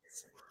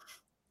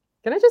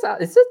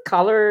ask, is this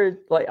color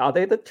like are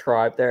they the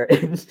tribe they're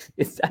in?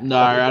 No,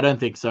 I don't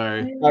think so.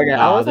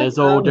 Okay, there's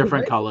all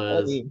different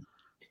colors.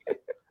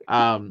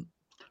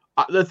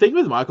 The thing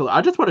with Michael,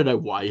 I just want to know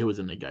why he was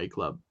in the gay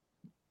club.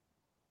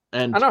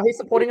 And I know he's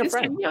supporting a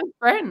friend. Young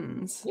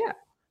friends. Yeah.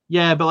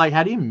 Yeah, but like,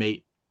 how do you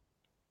meet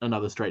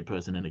another straight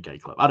person in a gay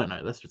club? I don't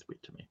know. That's just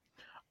weird to me.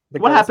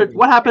 What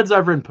happens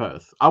over in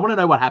Perth? I want to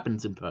know what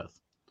happens in Perth.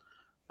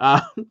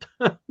 I'm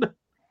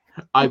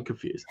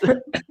confused.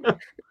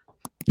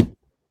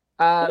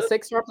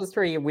 6 drops is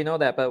 3. We know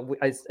that, but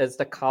is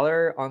the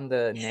color on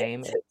the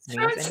name it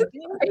means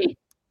anything?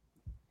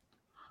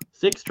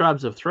 6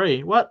 tribes of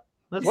 3. What?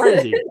 That's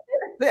crazy.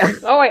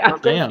 Oh wait, I'm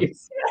Damn.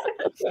 confused.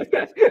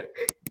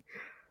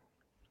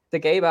 The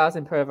gay bars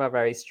in Perth are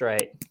very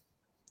straight.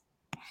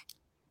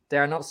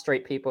 There are not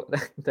straight people.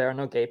 There are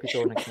no gay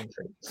people in the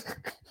country.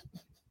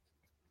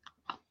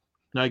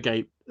 No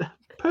gay.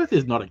 Perth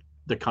is not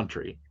the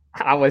country.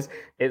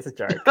 It's a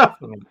joke.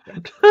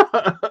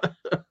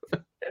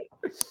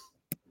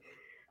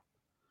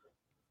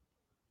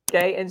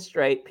 Gay and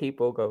straight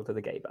people go to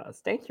the gay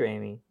bars. Thank you,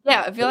 Amy.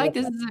 Yeah, I feel like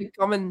this is a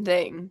common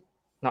thing.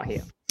 Not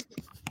here.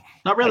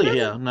 Not really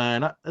here.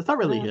 No, it's not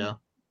really here.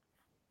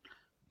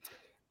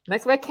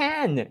 Next, we're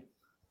Ken.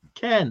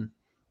 Ken.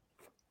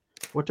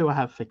 What do I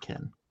have for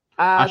Ken?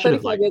 I should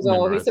have 35 years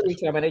old. He's memorized a it.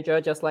 retail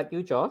manager, just like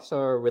you, Josh. So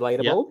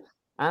relatable.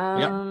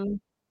 Yep.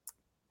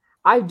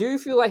 I do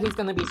feel like he's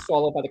going to be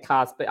swallowed by the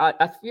cast, but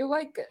I feel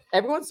like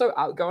everyone's so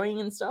outgoing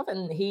and stuff,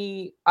 and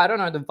I don't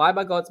know, the vibe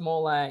I got's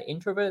more like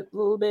introvert a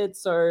little bit,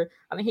 so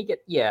I think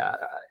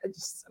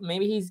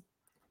maybe he's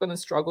going to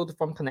struggle to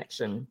form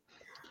connection.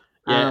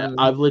 Yeah,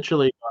 I've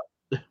literally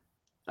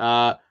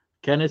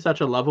Ken is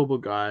such a lovable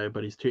guy,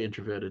 but he's too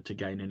introverted to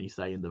gain any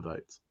say in the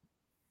votes.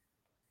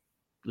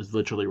 Is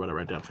literally what I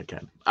wrote down for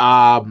Ken.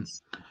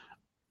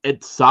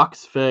 It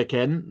sucks for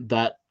Ken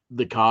that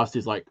the cast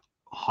is like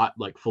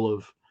full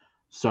of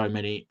so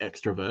many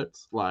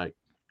extroverts, like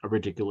a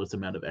ridiculous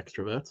amount of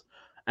extroverts.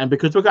 And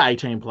because we've got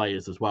 18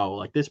 players as well,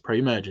 like this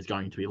pre-merge is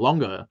going to be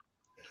longer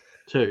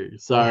too.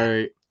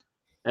 So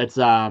it's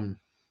going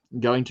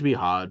to be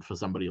hard for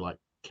somebody like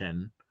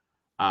Ken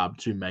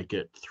to make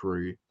it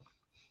through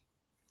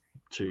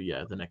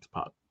to the next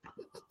part.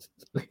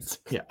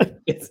 Yeah.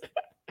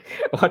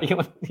 What do you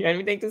want? Do you have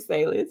anything to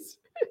say, Liz?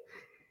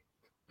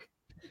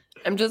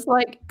 I'm just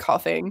like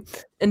coughing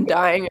and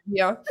dying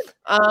here.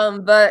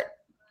 But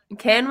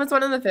Ken was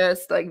one of the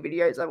first like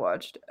videos I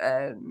watched,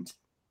 and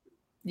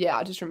yeah,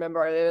 I just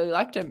remember I really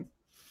liked him.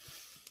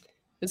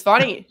 It's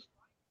funny.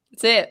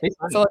 That's it.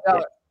 That's all I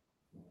got.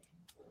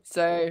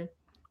 So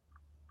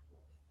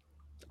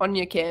on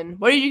your Ken.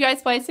 What did you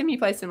guys place him? You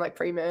placed him like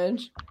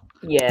pre-merge.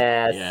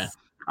 Yes. Yeah.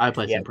 I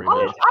placed him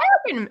pre-merge.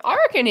 I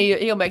reckon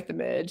he'll make the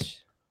merge.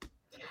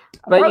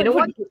 But you know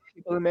what?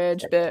 People the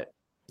merge, but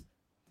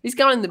he's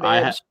going in the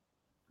merge.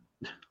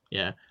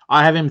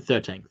 I have him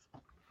 13th.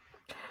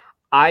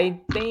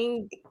 I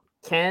think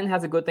Ken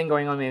has a good thing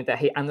going on with him that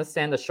he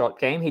understands the short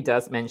game. He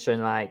does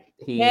mention like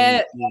he's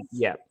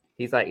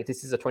like,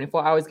 this is a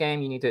 24 hours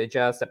game. You need to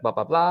adjust, blah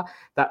blah blah.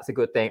 That's a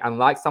good thing.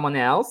 Unlike someone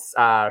else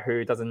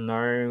who doesn't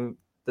know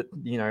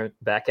that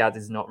Backyard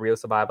is not real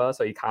Survivor,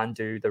 so you can't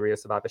do the real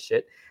Survivor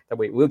shit. That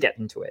we will get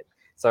into it.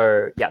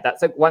 So yeah,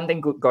 that's one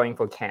thing good going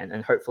for Ken,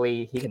 and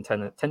hopefully he can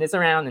turn this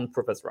around and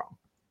prove us wrong.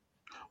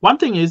 One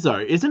thing is though,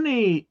 isn't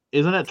it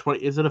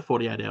a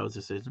 48 hours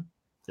this season?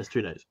 It's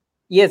 2 days.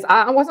 Yes,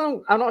 I'm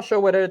not sure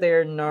whether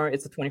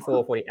it's a 24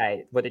 or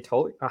 48. What they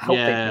told. I hope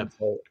they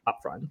told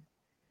upfront.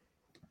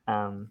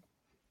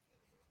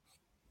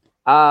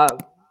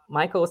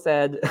 Michael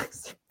said,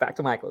 back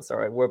to Michael,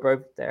 sorry, we're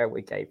both there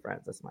with gay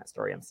friends. That's my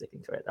story. I'm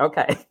sticking to it.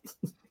 Okay.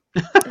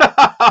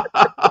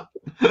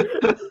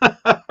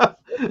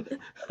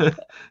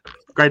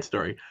 Great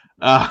story.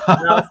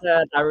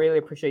 I really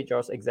appreciate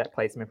Josh's exact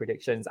placement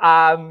predictions.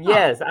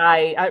 Yes,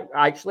 I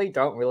actually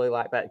don't really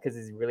like that because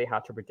it's really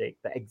hard to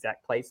predict the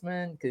exact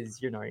placement because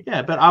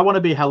Yeah, but I want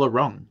to be hella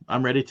wrong.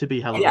 I'm ready to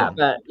be hella wrong.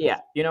 Yeah,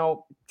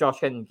 but Josh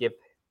can give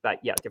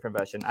different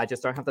version. I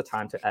just don't have the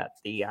time to add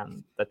the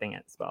thing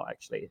as well.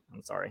 Actually,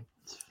 I'm sorry.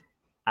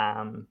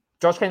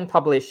 Josh can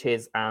publish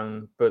his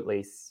boot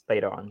list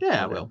later on.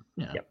 Yeah, I will.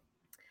 Yeah. Yep.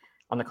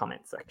 On the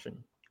comments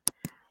section.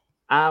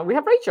 We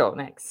have Rachel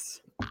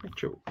next.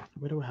 Rachel.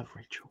 Where do we have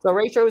Rachel? So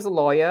Rachel is a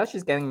lawyer.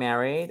 She's getting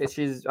married.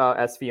 She's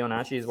as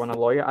Fiona. She's one a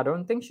lawyer. I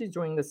don't think she's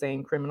doing the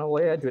same criminal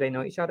lawyer. Do they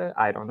know each other?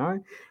 I don't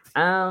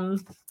know.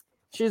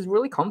 She's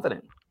really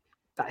confident.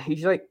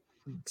 He's like,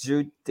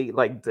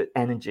 the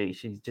energy.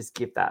 She just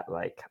give that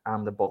like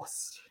I'm the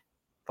boss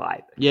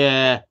vibe.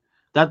 Yeah,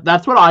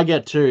 that's what I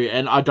get too,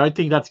 and I don't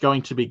think that's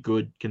going to be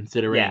good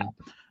considering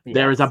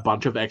there is a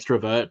bunch of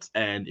extroverts,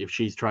 and if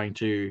she's trying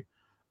to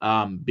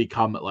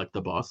become like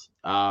the boss.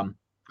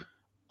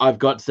 I've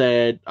got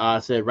said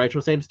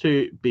Rachel seems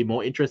to be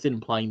more interested in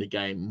playing the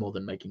game more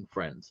than making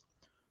friends.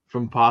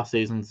 From past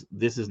seasons,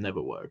 this has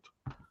never worked.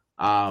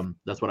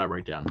 That's what I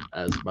wrote down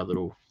as my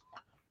little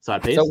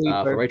side piece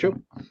for Rachel.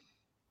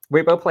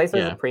 We both placed her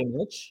as a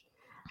pre-merge.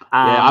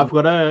 I've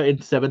got her in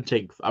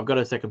 17th. I've got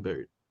her second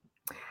boot.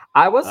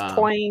 I was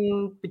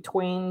toying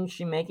between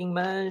she making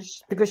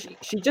merge because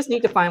she just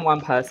need to find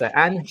one person,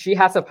 and she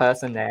has a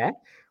person there,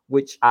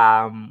 which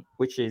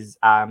is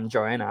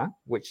Joanna,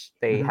 which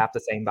they have the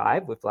same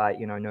vibe with like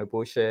no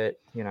bullshit,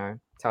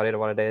 tell it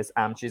what it is.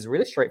 She's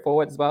really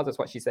straightforward as well. That's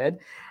what she said.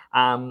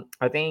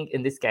 I think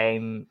in this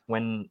game,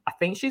 I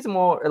think she's a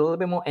little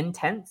bit more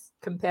intense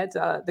compared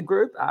to the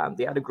group.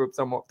 The other groups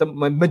are the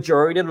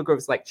majority of the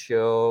groups like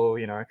chill,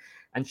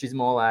 and she's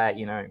more like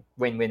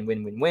win win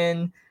win win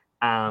win.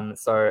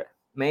 So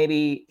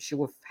maybe she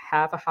will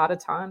have a harder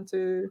time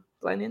to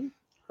blend in.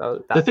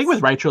 So the thing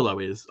with Rachel though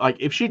is like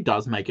if she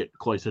does make it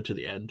closer to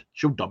the end,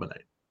 she'll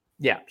dominate.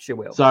 Yeah, she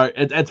will. So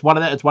it's one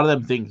of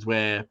them things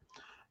where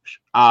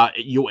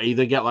you'll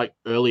either get like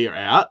earlier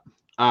out,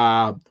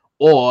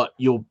 or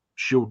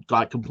she'll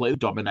like completely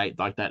dominate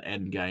like that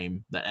end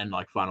game, that end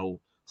like final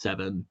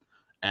 7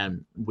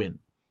 and win.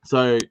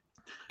 So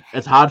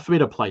it's hard for me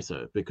to place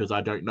her because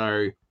I don't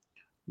know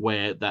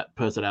where that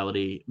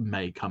personality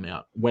may come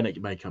out, when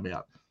it may come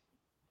out.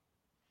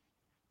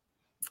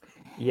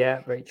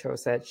 Yeah, Rachel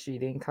said she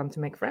didn't come to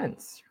make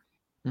friends.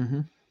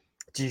 Mm-hmm.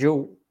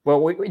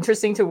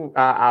 Interesting to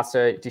ask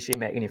her, did she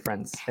make any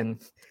friends?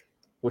 And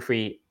if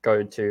we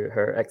go to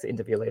her exit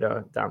interview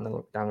later down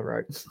the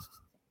road.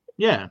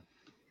 Yeah.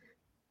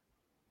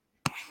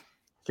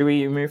 Should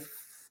we move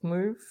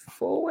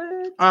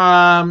forward?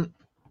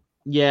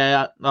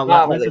 Yeah.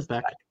 Liz is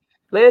back.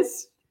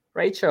 Liz,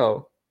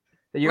 Rachel,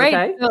 are you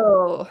okay?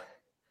 Rachel.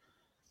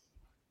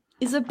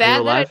 Is it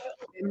bad that I alive?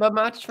 don't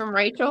remember much from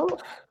Rachel?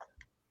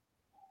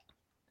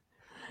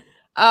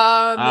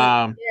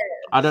 I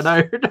don't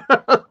know.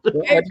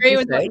 I agree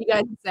with what you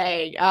guys are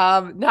saying.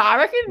 No, I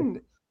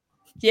reckon.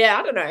 Yeah,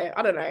 I don't know.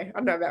 I don't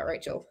know about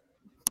Rachel.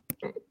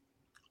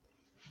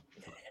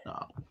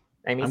 No.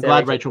 Amy I'm said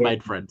glad Rachel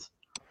made friends.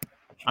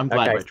 I'm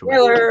glad Okay, Rachel made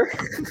spoiler.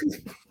 friends.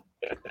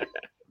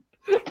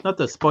 Not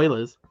the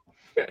spoilers.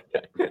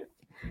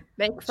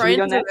 Make Should we go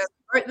friends and then next?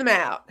 vote them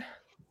out.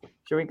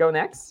 Should we go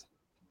next?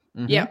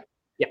 Mhm. Yeah.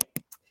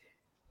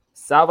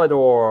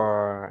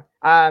 Salvador.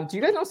 Do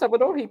you guys know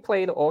Salvador? He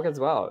played Orc as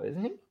well,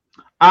 isn't he?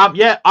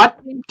 Yeah, I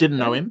didn't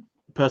know him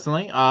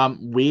personally.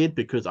 Weird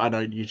because I know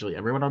usually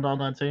everyone on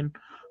 19,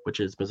 which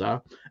is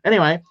bizarre.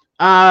 Anyway,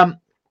 I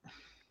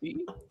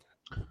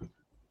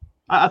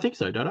think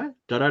so, don't I?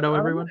 Don't I know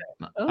everyone?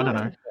 No, I don't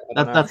know.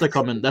 That's a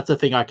common. That's a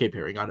thing I keep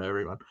hearing. I know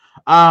everyone.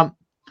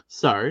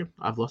 So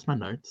I've lost my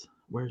notes.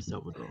 Where is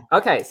Salvador?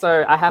 Okay,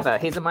 so I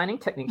have he's a mining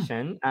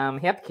technician.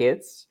 He have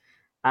kids.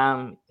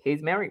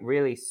 He's married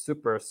really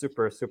super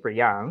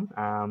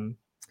young.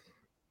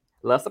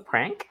 Loves a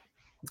prank.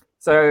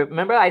 So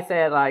remember I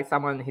said like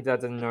someone he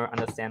doesn't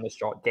understand the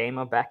short game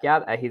of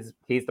Backyard.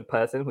 He's the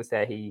person who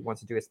said he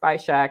wants to do a spy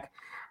shack.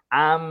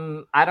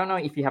 I don't know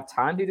if you have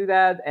time to do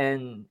that,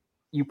 and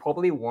you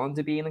probably want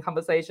to be in the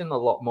conversation a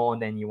lot more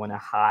than you want to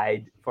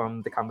hide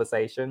from the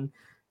conversation.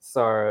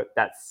 So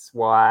that's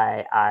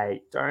why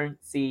I don't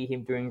see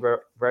him doing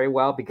very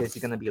well, because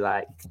he's gonna be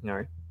like,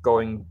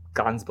 going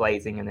guns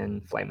blazing and then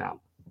flame out.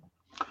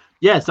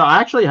 Yeah, so I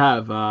actually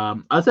have.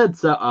 I said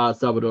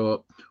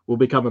Salvador will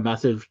become a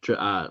massive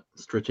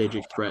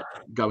strategic threat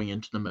going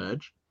into the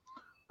merge,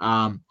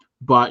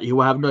 but he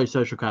will have no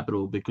social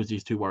capital because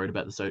he's too worried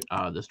about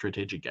the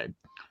strategic game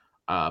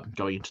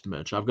going into the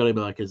merge. So I've got him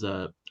like as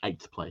a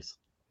 8th place.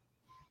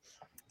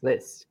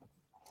 Liz.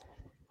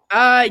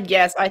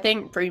 Yes, I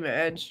think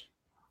pre-merge.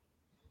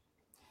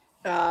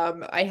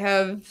 I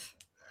have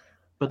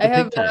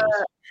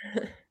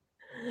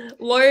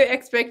low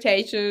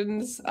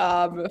expectations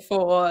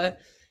for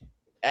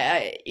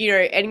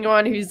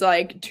anyone who's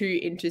like too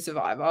into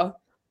Survivor,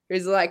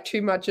 who's like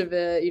too much of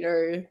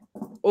a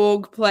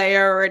org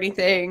player or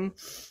anything.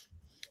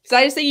 Because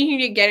I just think you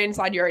can get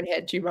inside your own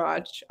head too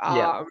much.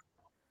 Yeah.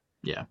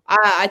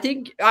 I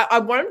think I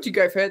want him to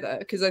go further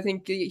because I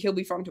think he'll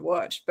be fun to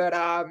watch. But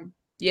go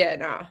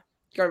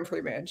him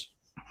pre-merge.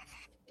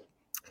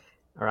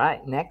 All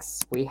right,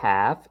 next we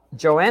have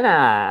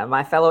Joanna,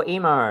 my fellow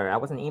emo. I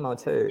was an emo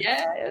too.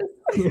 Yes.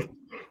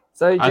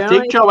 So I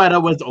think Joanna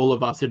was all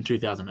of us in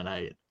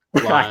 2008.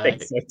 I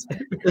think so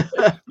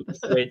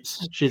too.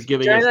 She's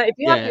giving Joanna, us. If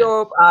you have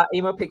your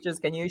emo pictures,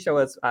 can you show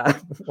us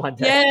one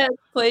day? Yes,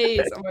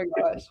 please. Oh my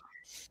gosh.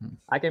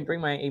 I can bring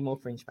my emo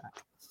fringe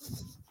back.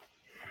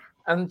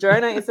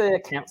 Joanna is a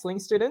counseling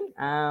student.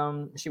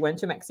 She went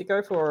to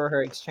Mexico for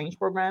her exchange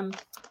program.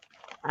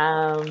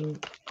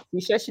 She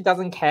says she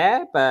doesn't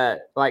care,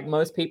 but like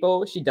most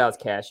people, she does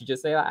care. She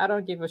just say, I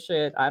don't give a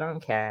shit. I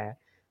don't care.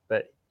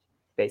 But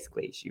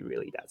basically, she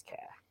really does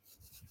care.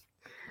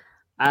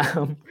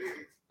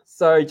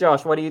 So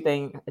Josh, what do you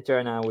think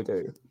Joanna will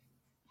do?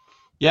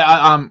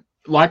 Yeah,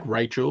 like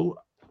Rachel,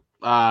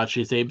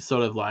 she seems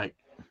sort of like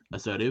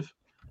assertive,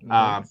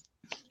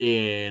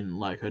 in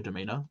like her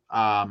demeanor,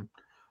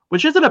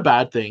 which isn't a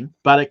bad thing,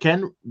 but it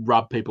can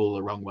rub people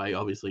the wrong way.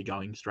 Obviously,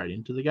 going straight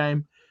into the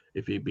game,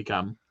 if you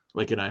become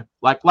like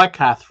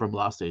Kath from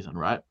last season,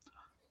 right?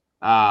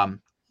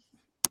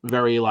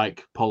 Very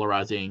like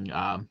polarizing,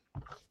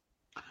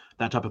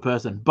 that type of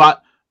person.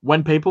 But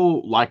when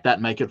people like that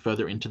make it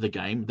further into the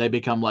game, they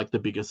become like the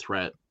biggest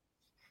threat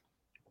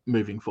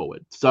moving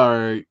forward.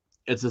 So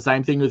it's the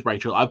same thing with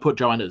Rachel. I put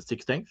Joanna at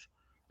 16th,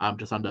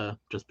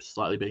 just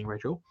slightly beating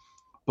Rachel.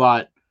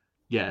 But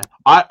yeah,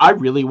 I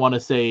really want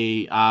to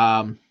see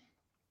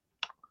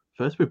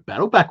first with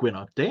Battleback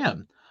winner.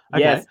 Damn.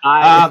 Okay.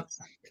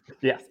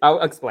 Yes,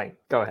 I'll explain.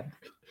 Go ahead.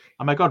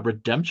 Oh my god,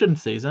 redemption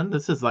season.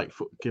 This is like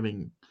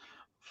giving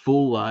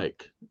full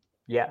like.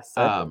 Yes.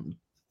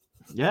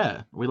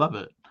 Yeah, we love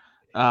it.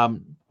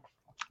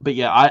 But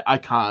yeah, I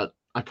can't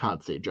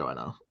see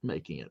Joanna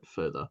making it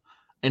further.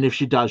 And if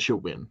she does, she'll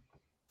win.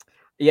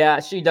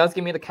 Yeah, she does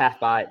give me the Kath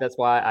bite. That's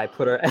why I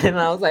put her. And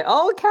I was like,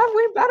 oh, Kath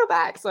win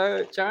Battleback.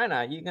 So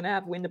Joanna, you're gonna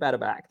have win the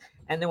Battleback,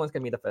 and then one's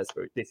gonna be the first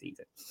group this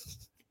season.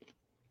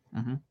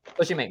 Mm-hmm.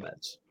 So she may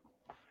merge.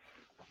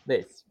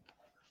 Liz,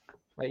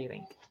 what do you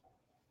think?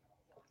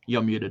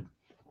 You're muted.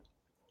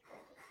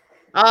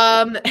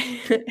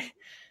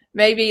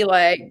 Maybe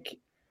like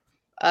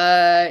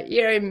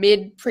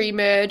mid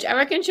pre-merge. I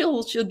reckon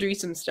she'll do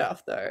some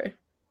stuff though.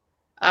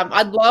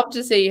 I'd love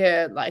to see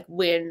her like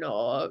win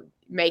or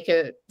make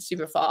it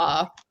super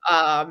far.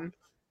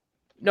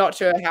 Not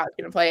sure how it's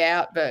gonna play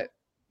out, but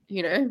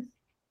yeah,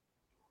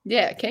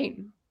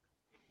 keen.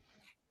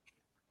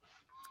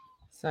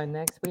 So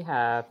next we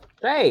have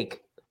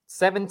Jake.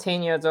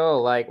 17 years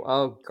old. Like,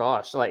 oh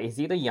gosh, like is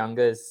he the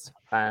youngest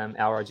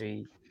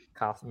LRG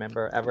cast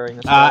member ever in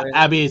Australia?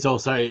 Abby is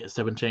also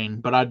 17,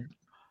 but I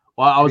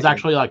was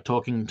actually like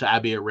talking to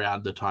Abby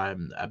around the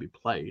time that Abby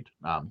played,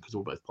 because we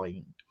were both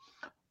playing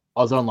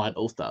Oz Online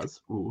All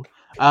Stars. So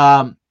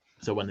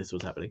when this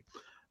was happening,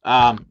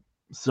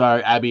 so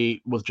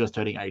Abby was just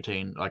turning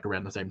 18, like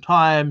around the same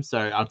time.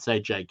 So I'd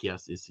say Jake,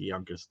 yes, is the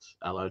youngest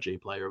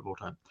LRG player of all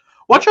time.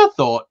 What's your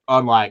thought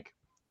on like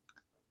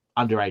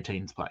under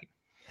 18s playing?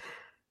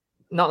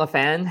 Not a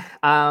fan.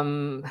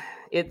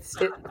 It's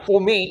for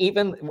me.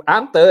 Even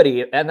I'm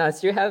 30, and I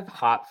still have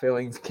heart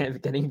feelings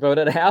getting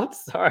voted out.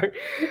 So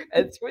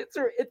it's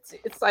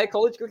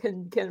psychological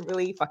can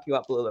really fuck you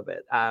up a little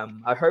bit.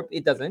 I hope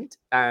it doesn't.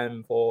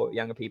 For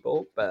younger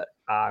people, but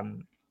I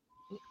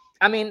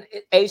mean,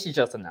 age is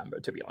just a number.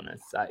 To be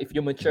honest, if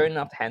you're mature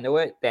enough to handle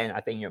it, then I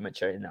think you're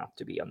mature enough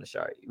to be on the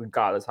show,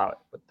 regardless how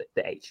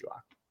the age you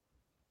are.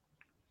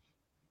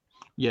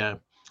 Yeah,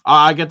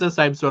 I get the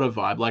same sort of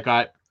vibe. Like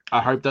I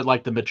hope that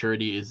like the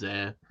maturity is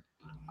there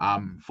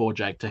for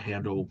Jake to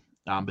handle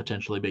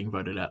potentially being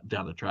voted out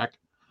down the track.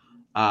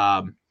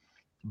 But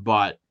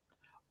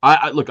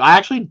I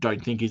actually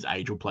don't think his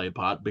age will play a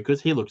part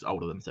because he looks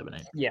older than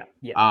 17. Yeah.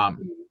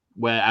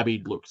 Where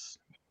Abby looks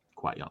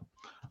quite young.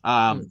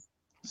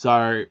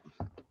 So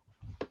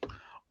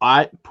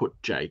I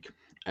put Jake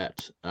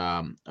at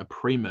a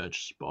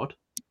pre-merge spot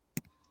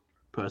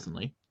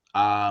personally.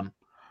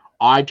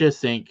 I just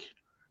think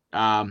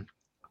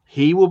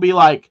he will be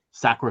like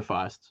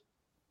sacrificed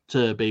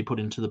to be put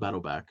into the battle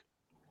back,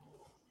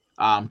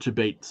 to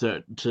beat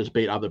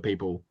other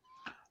people,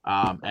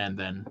 and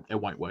then it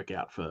won't work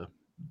out for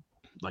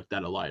like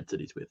that alliance that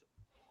he's with.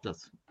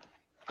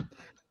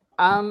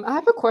 I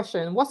have a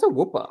question. What's a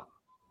whooper?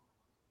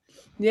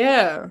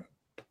 Yeah,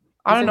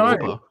 I don't know.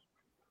 Whooper.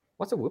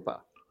 What's a whooper?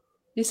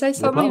 You say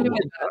something about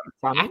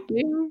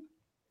acting?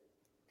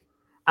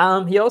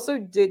 He also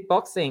did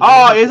boxing.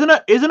 Oh,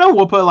 isn't a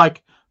whooper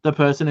like the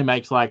person who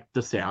makes like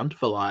the sound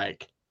for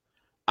like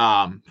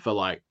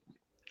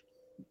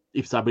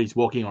if somebody's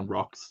walking on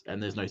rocks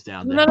and there's no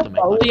sound, they have to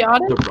make like,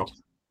 the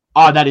rocks.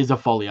 Oh, that is a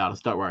Foley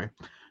artist. Don't worry.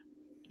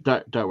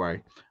 Don't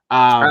worry.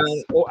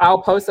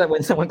 I'll post that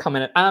when someone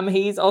commented.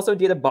 He's also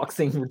did a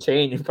boxing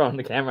routine in front of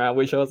the camera,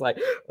 which I was like,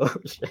 oh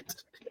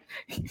shit.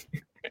 It's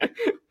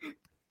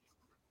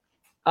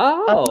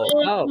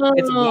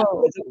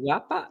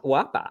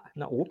WAPA,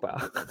 not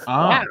Whooper.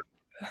 Oh.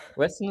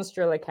 Western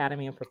Australia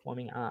Academy of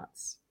Performing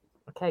Arts.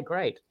 Okay,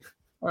 great.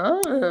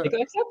 Oh. You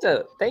can accept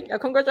it.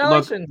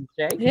 Congratulations,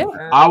 Jake. Yeah.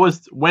 I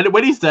was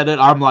when he said it,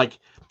 I'm like,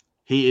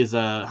 he is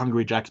a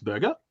Hungry Jack's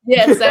burger.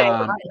 Yeah,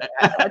 same.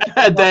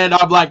 And then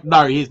I'm like,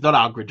 no, he's not a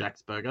Hungry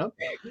Jack's burger.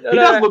 He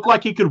does look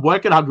like he could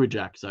work at Hungry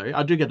Jack, so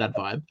I do get that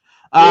vibe.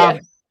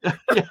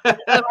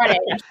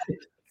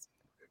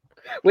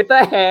 With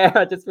the hair,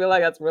 I just feel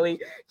like that's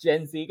really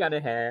Gen Z kind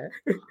of hair.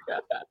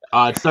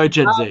 It's so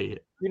Gen Z.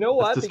 You know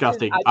what? It's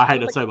disgusting. I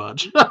hate it so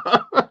much.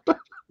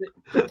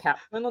 The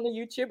caption on the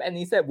YouTube, and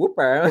he said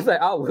 "whooper." I was like,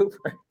 "Oh,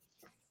 whooper."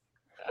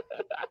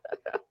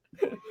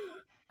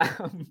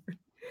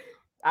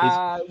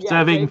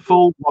 Serving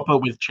full Whopper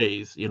with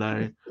cheese, you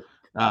know.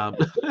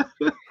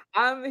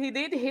 He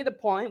did hit a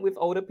point with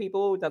older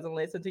people who doesn't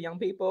listen to young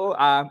people.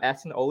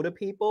 As an older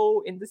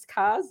people in this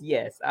cast,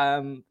 yes,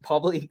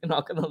 probably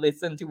not gonna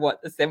listen to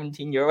what the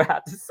 17-year-old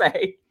had to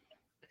say.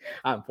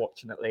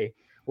 Unfortunately,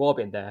 we've all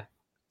been there.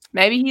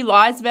 Maybe he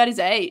lies about his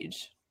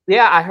age.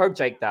 Yeah, I hope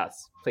Jake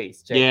does.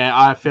 Please, Jake. Yeah,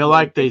 I feel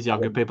like these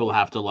younger people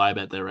have to lie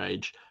about their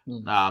age,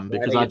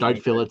 because I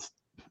don't feel it's.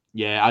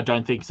 Yeah, I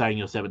don't think saying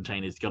you're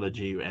 17 is gonna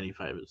do you any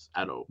favors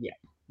at all. Yeah.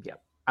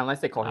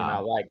 Unless they call him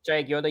out like,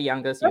 Jake, you're the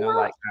youngest. You know,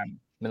 like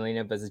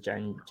Millennial versus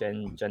Gen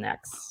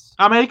X.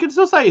 I mean, he can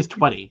still say he's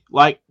 20.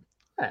 Like,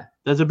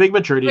 there's a big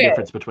maturity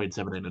difference between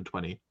 17 and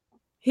 20.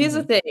 Here's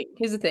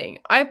the thing.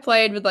 I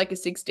played with like a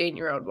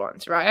 16-year-old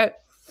once, right?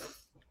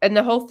 And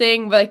the whole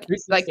thing, like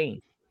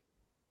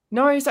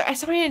no, so I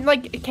saw him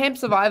like Camp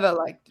Survivor,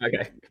 like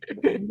a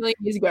million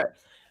years ago.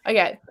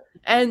 Okay,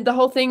 and the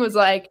whole thing was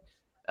like,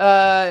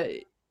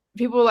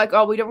 people were like,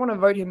 "Oh, we don't want to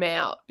vote him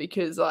out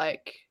because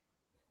like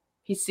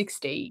he's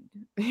 16,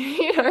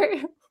 you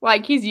know,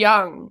 like he's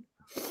young.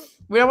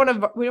 We don't want to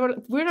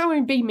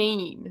be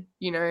mean,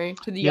 you know,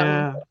 to the young."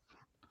 Yeah,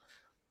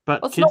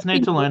 but kids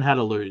need to learn how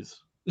to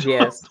lose.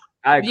 Yes,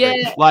 I agree.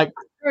 Yeah, like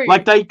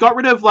they got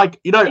rid of like,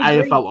 you know,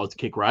 AFL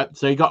Auskick, right?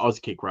 So you got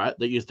Auskick, right?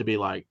 That used to be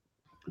like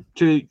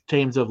 2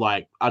 teams of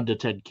like under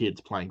 10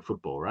 kids playing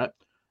football, right?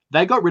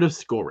 They got rid of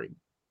scoring.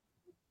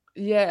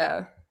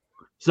 Yeah.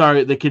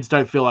 So the kids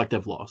don't feel like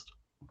they've lost.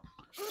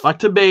 Like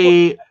to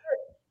be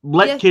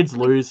let kids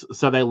lose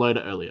so they learn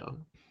it earlier.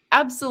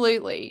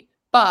 Absolutely.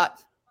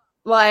 But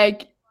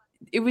like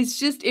I think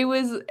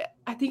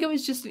it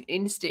was just an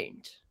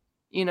instinct,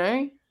 you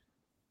know?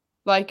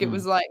 Like it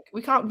was like,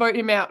 we can't vote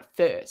him out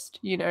first,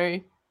 you know,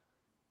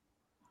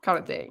 kind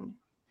of thing.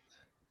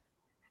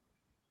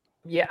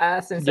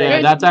 Yeah,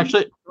 that's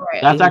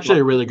actually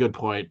a really good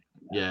point.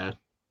 Yeah.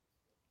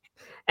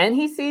 And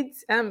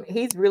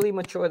he's really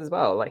matured as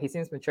well. Like he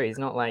seems mature. He's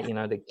not like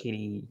the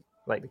kitty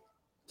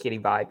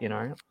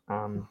vibe.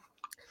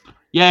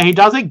 Yeah, he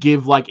doesn't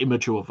give like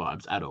immature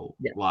vibes at all.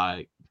 Yeah.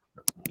 Like,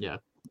 yeah.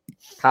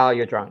 Kyle,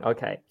 you're drunk.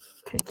 Okay,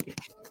 thank you.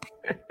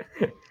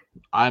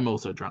 I'm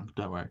also drunk.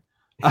 Don't worry.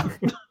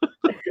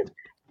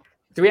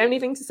 Do we have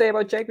anything to say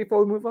about Jake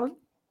before we move on?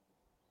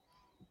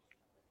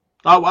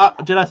 Oh,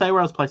 did I say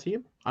where I was placing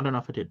him? I don't know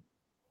if I did.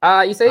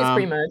 You say he's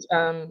pre-merge.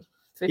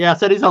 Yeah, I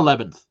said he's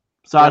 11th.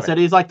 So I said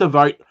he's like the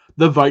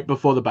vote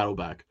before the battle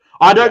back.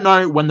 I don't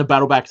know when the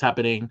battle back's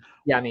happening.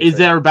 Yeah, is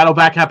there a battle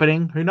back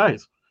happening? Who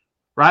knows?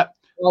 Right?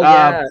 Oh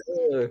yeah,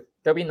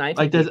 there'll be 19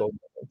 like people.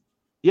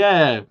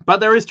 Yeah, but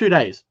there is 2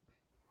 days.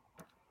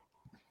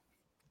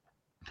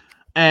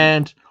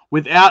 And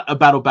without a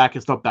battle back,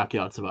 it's not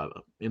Backyard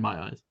Survivor in my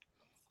eyes.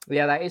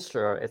 Yeah, that is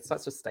true. It's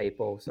such a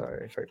staple, so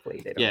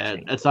hopefully they don't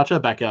change it's such a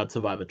Backyard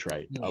Survivor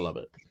trait. I love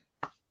it.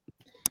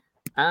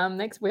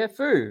 Next we have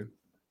Fu.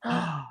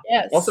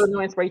 Yes. Also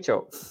known as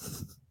Rachel.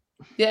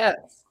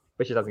 Yes.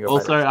 But she doesn't go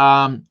also,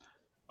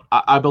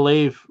 I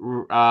believe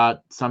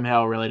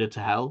somehow related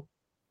to Hel.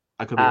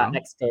 I could be wrong.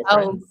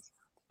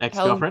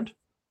 Ex-girlfriend?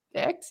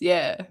 Ex?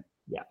 Yeah.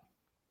 Yeah.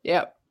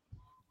 Yep.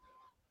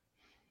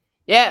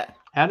 Yeah.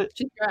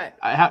 She's great.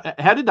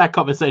 How did that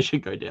conversation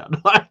go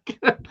down? Like,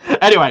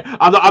 anyway,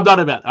 I'm not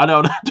about. I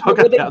don't want to talk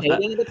about that. Were they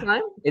dating at the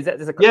time?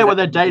 When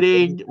they're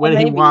dating, when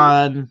he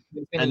won,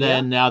 and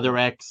then now they're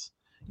ex.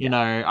 You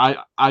know,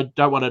 I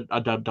don't want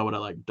to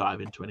like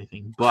dive into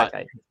anything, but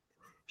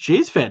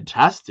she's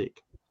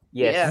fantastic.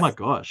 Yes. Oh my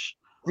gosh,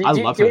 I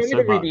love her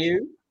so much.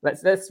 Review?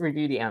 Let's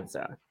review the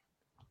answer.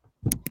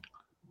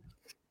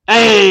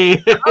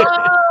 Hey.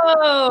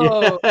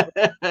 Oh.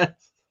 Yes.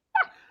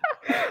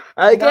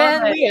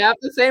 Again, we have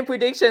the same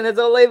prediction as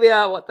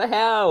Olivia. What the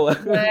hell?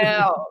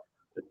 Wow.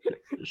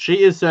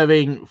 She is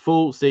serving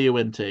full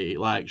CUNT.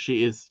 Like,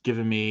 she is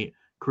giving me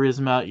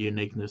charisma,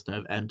 uniqueness,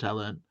 and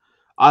talent.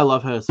 I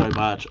love her so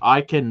much.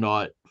 I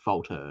cannot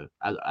fault her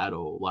at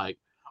all. Like,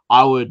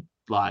 I would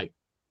like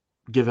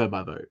give her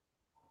my vote.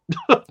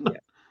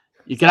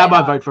 You can have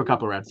my vote for a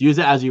couple of rounds. Use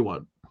it as you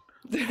want.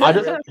 I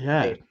just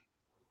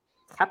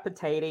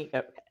Capitating.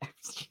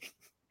 She's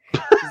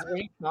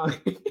very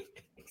charming.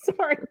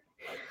 Sorry.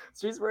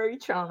 She's very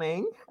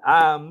charming.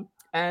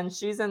 And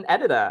she's an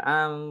editor.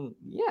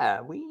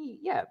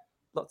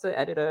 Lots of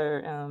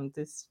editor.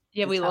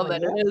 We love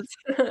editors.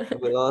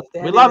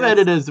 We love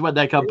editors when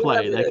they come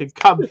play.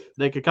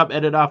 They could come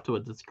edit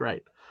afterwards. It's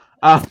great.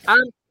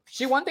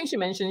 One thing she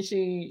mentioned,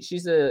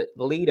 she's a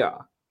leader.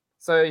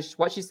 So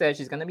what she said,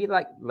 she's gonna be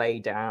like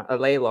lay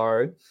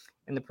low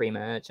in the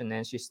pre-merge, and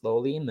then she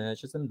slowly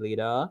emerges as a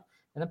leader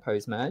in the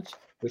post-merge,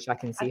 which I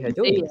can see her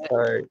doing.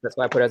 So that's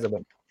why I put her as a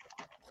win.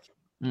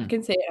 I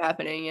can see it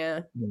happening,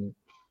 yeah.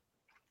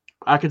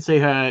 I can see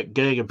her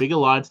getting a big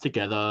alliance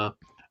together,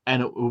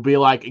 and it will be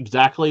like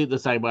exactly the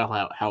same way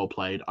how Hel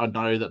played. I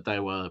know that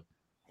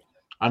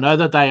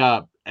they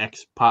are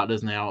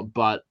ex-partners now,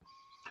 but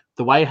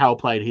the way Hel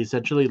played, he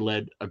essentially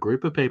led a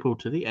group of people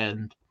to the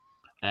end,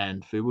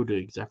 and Fu will do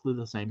exactly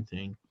the same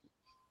thing.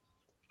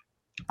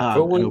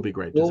 And it'll be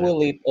great. Fu will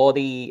lead all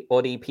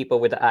the people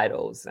with the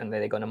idols, and then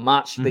they're gonna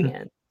march to the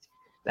end.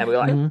 Then we're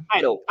like,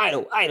 idol,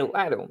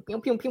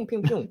 pew, pew, pew,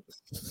 pew, pew.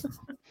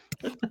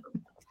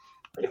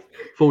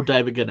 Full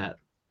David Gannett.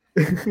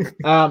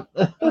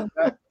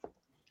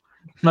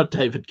 Not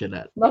David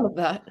Gannett. None of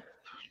that.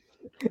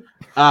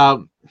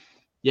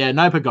 Yeah,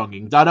 no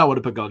Pagonging. I don't want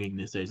a Pagonging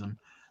this season.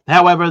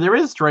 However, there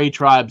is 3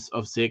 tribes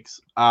of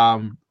 6.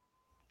 So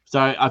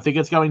I think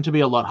it's going to be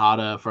a lot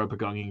harder for a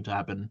Pagonging to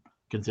happen,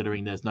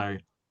 considering there's no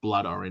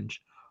Blood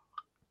Orange.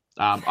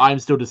 I'm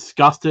still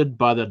disgusted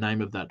by the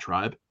name of that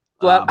tribe.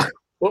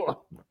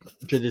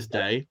 To this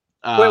day.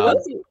 Wait,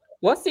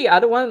 what's the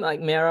other one?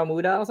 Like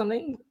Maramuda or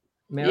something?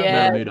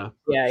 Maramuda.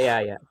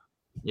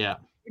 Yeah.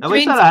 At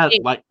least I had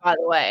like. By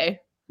the way.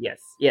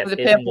 Yes. The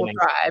purple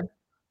tribe.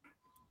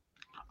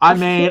 I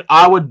mean,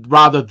 I would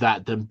rather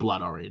that than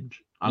Blood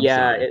Orange.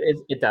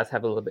 It does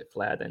have a little bit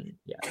flair than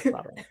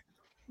Blood Orange.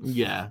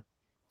 Yeah.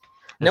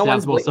 No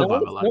one's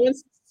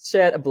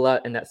shed a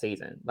blood in that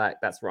season.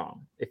 Like that's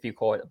wrong if you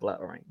call it a Blood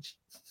Orange.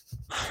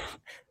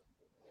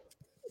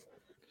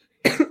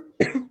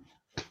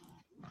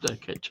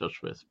 Okay,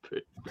 Josh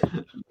Westbrook.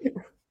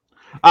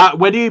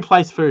 Where do you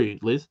place Fu,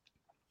 Liz?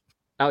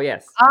 Oh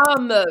yes.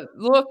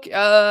 Look.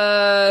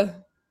 Are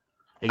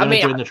you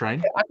gonna join the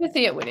train? I can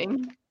see it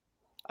winning.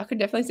 I could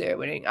definitely see it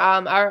winning.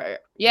 I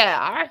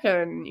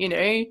reckon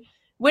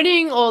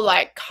winning or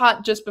like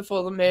cut just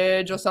before the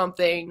merge or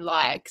something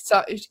like.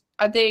 So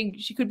I think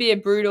she could be a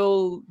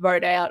brutal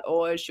vote out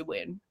or she'll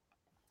win.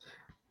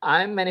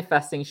 I'm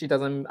manifesting she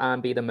doesn't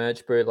be the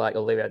merge brew like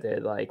Olivia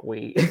did. Like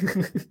we.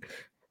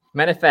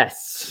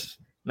 Manifest.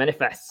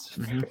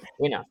 Mm-hmm.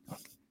 Winner.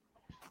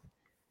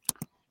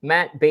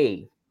 Matt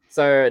B.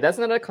 So that's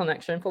another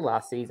connection for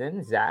last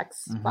season.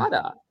 Zach's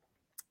father.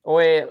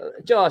 Or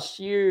Josh,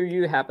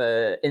 you have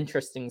an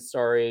interesting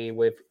story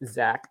with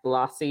Zach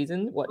last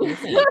season. What do you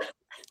think?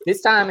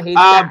 This time he's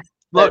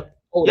look,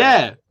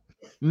 yeah.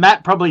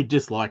 Matt probably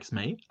dislikes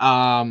me.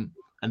 And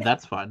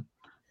that's fine.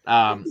 He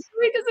doesn't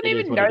it is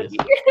even what know it is. you.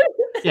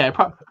 Yeah,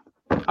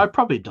 I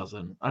probably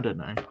doesn't. I don't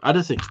know. I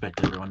just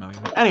expect everyone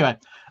knowing me. Anyway,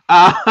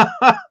 not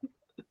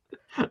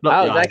the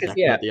eyes, Zach is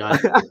Zach, here.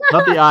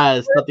 not the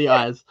eyes, not the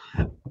eyes,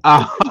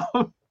 not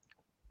the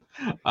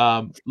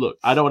eyes. Look,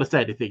 I don't want to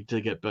say anything to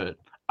get burnt.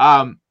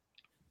 I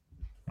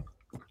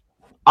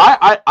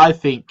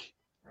think,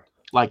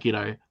 like, you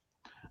know,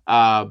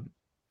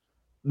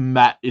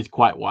 Matt is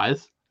quite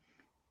wise.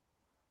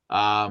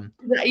 Are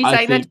you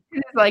saying that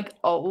he's like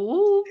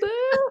older?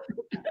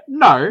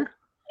 No.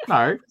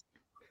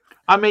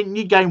 I mean,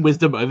 you gain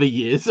wisdom over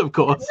years, of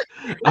course.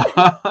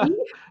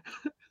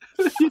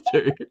 You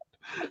do.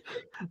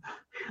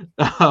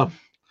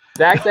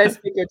 Zach says,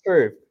 "Speak your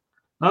truth."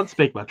 Not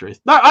speak my truth.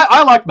 No,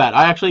 I like Matt.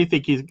 I actually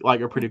think he's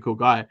like a pretty cool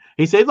guy.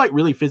 He seems like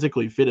really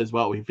physically fit as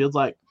well. He feels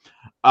like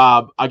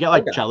I get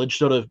like challenge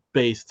sort of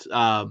based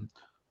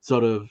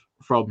sort of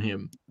from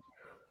him.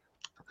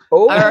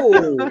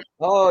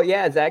 Oh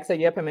yeah, Zach said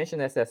you have permission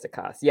to assess the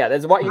cast. Yeah,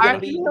 that's what you're gonna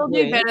be. He'll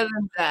do better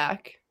than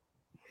Zach.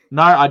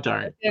 No, I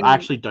don't. I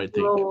actually don't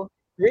think.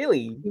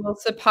 Really? He will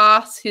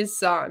surpass his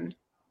son.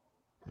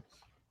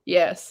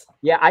 Yes.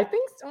 Yeah, I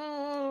think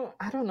so.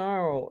 I don't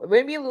know.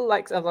 Maybe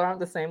like around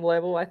the same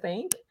level, I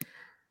think.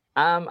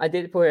 I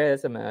did put it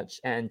as a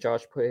merch, and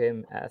Josh put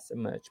him as a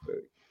merch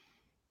boot.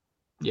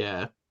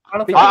 Yeah.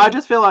 I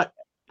just feel like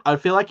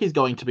he's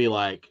going to be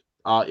like,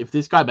 if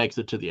this guy makes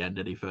it to the end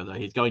any further,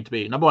 he's going to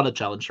be number one a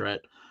challenge threat,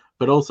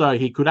 but also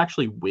he could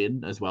actually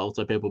win as well.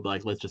 So people will be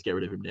like, let's just get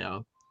rid of him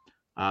now.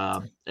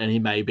 And he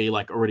may be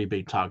like already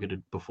been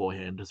targeted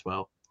beforehand as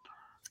well.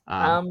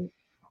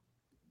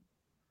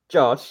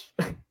 Josh.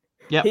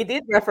 Yeah, he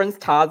did reference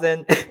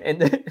Tarzan in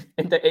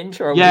the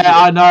intro. Yeah, video.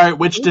 I know,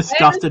 which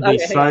disgusted me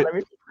so.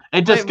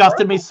 It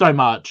disgusted me so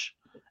much.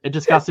 It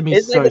disgusted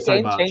me so much.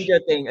 Game changer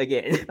thing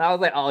again. I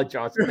was like, oh,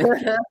 Josh.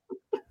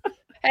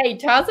 Hey,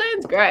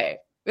 Tarzan's great.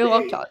 We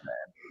love Tarzan.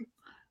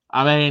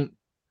 I mean,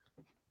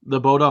 the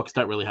Bulldogs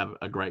don't really have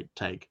a great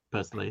take,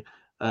 personally.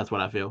 That's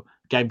what I feel.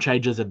 Game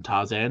Changers and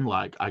Tarzan,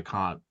 like, I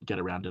can't get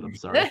around it. I'm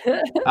sorry.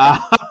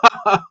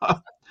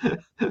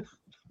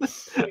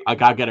 I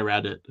can't get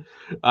around it.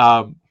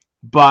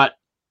 But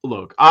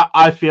look,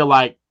 I feel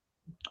like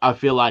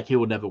he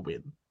will never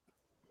win.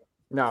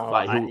 No,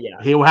 like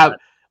he will have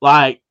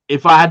like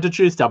if I had to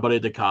choose somebody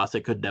to cast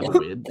that could never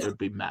win, it would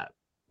be Matt.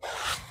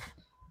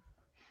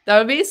 That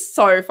would be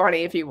so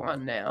funny if he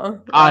won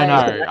now. I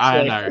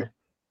know.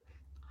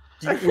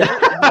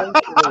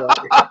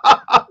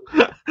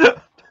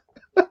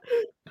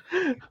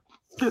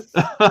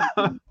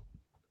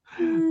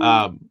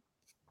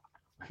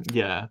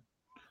 Yeah.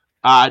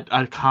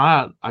 I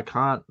can't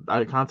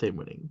see him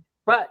winning.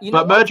 But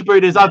Merge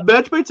Boot is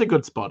Merge Boot's a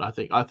good spot. I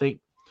think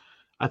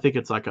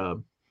it's like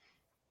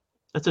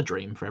it's a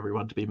dream for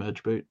everyone to be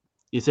Merge Boot.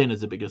 You're seen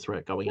as the biggest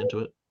threat going into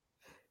it.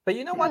 But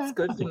you know what's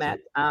good for Matt?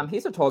 So.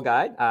 He's a tour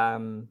guide.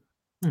 And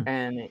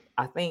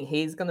I think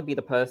he's going to be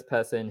the first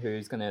person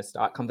who's going to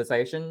start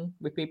conversation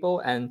with people,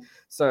 and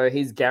so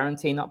he's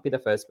guaranteed not be the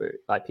first boot.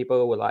 Like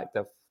people will like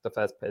the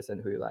first person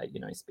who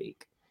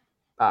speak,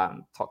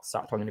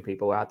 start talking to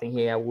people. I think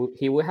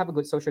he will have a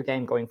good social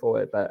game going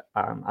forward, but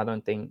I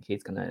don't think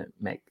he's going to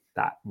make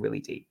that really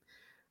deep.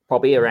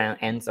 Probably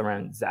ends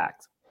around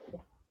Zach's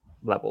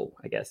level,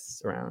 I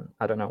guess. Around,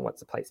 I don't know what's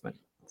the placement,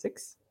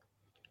 6.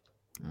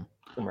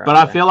 But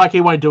I feel like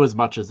he won't do as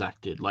much as Zach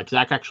did. Like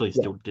Zach actually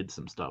still did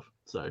some stuff.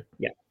 So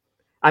yeah,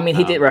 I mean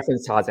he did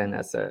reference Tarzan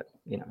as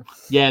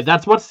Yeah,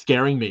 that's what's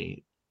scaring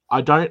me.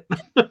 I don't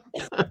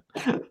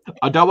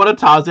want a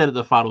Tarzan at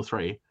the final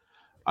 3.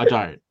 I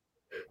don't.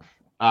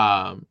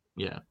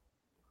 Yeah.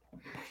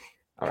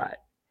 All right.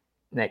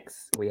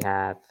 Next we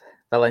have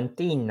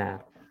Valentina.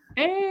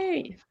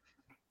 Hey.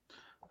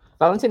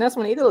 Valentina's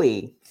from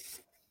Italy.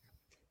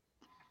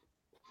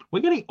 We're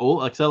getting all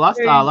like so.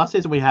 Last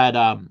season we had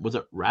was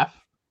it Raf?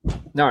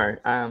 No,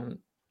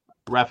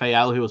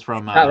 Raphael, who was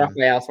from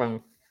Raphael's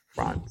from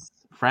France.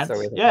 France,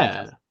 so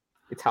Italian.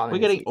 We're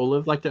getting all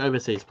of like the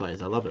overseas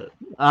players. I love it.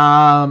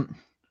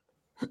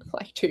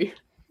 Like 2.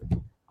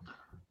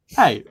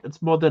 Hey,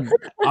 it's more than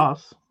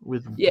us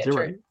with 0.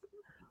 True.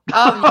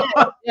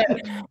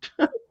 Yeah.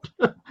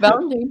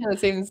 Valentina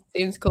seems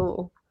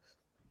cool.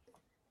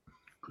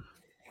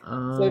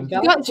 So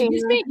she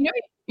gives me,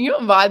 you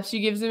know what vibes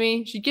she gives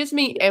me? She gives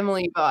me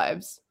Emily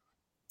vibes.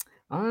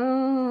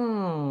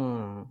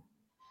 Oh.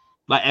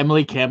 Like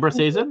Emily Canberra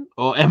season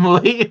or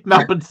Emily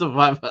Melbourne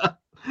Survivor?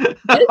 Just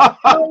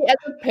Emily as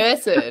a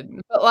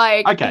person, but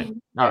like okay,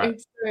 all right.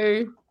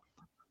 So,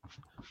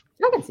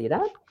 I can see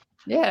that.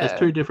 Yeah, there's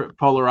 2 different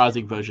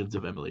polarizing versions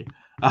of Emily.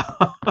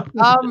 But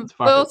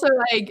also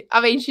like, I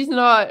mean, she's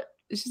not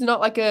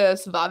like a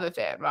Survivor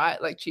fan,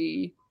 right? Like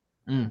she,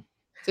 so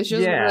she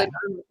doesn't really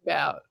know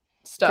about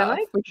stuff.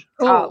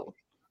 Cool.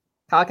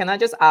 Carl, can I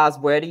just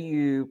ask, where do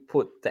you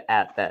put the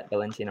ad that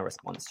Valentina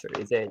responds to?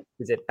 Is it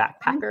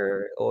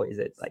backpacker or is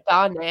it like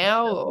Star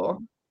Now or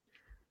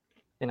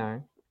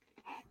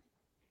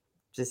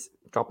just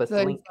drop us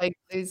a link?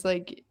 There's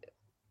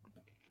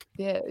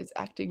his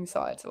acting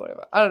sides or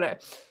whatever. I don't know.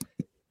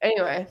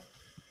 Anyway.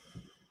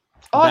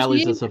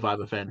 Bailey's a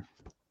Survivor fan.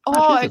 Oh, she's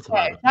a okay.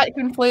 Survivor fan. That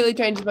completely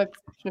changes my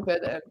perception of her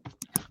then.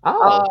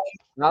 Oh,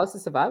 I was a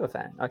Survivor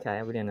fan.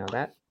 Okay, we didn't know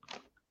that.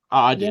 Oh,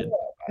 I did.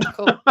 Yeah,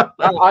 cool.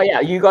 Oh, yeah,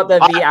 you got the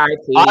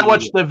VIP. I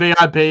watched the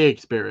VIP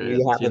experience.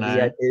 You have the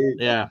VIP.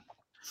 Yeah.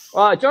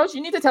 Well, Josh,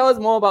 you need to tell us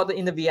more about the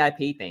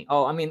VIP thing.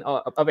 Oh, I mean,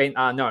 no,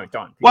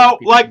 don't. Well,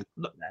 like,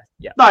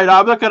 yeah. No,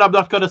 I'm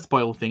not gonna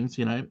spoil things.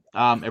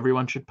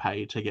 Everyone should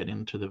pay to get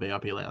into the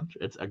VIP lounge.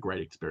 It's a great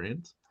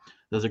experience.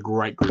 There's a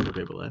great group of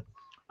people there.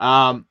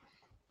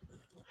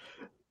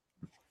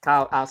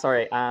 Kyle,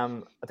 sorry.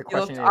 The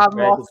question is, I'm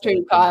lost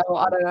too, Kyle.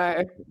 I don't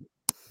know.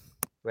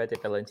 Where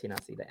did Valentina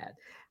see the ad?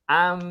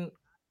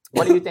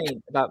 What do you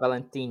think about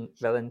Valentina?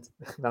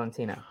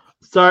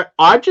 So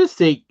I just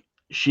think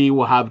she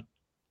will have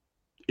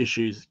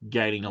issues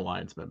gaining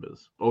alliance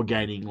members or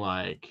gaining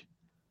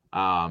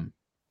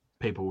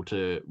people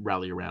to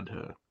rally around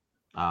her.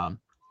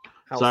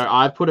 So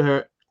I put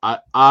her.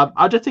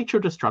 I just think she'll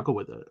just struggle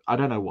with it. I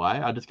don't know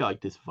why. I just got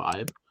this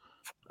vibe.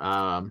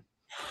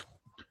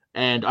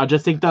 And I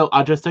just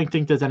don't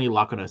think there's any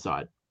luck on her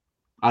side.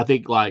 I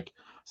think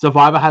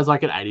Survivor has an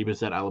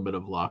 80% element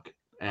of luck,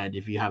 and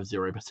if you have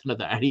 0% of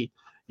the 80,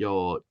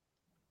 you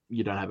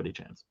don't have any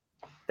chance.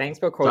 Thanks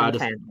for calling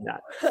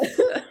that.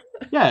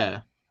 Yeah,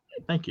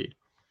 thank you.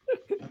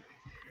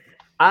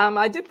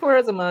 I did put her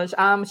as a merge.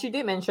 She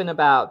did mention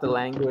about the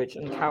language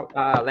and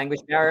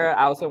language barrier.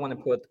 I also want to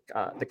put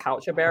the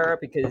culture barrier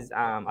because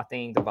I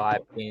think the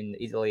vibe in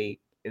Italy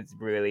is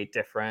really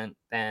different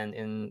than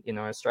in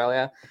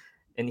Australia.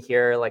 In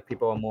here,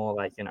 people are more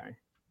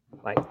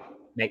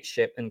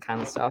makeshift and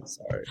kind of stuff.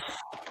 So,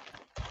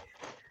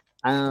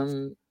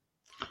 I'll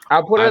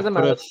put her as a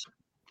merge.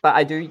 But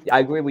I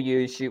agree with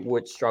you. She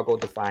would struggle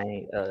to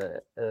find a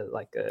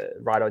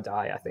ride or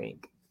die. I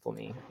think for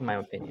me, in my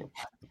opinion.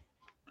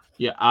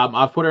 Yeah,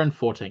 I've put her in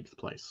 14th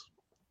place.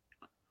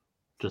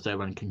 Just so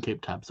everyone can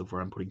keep tabs of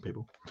where I'm putting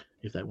people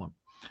if they want.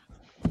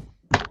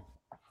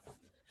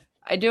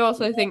 I do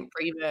also think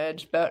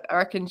pre-merge, but I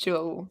reckon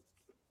she'll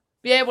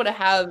be able to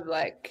have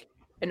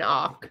an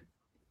arc.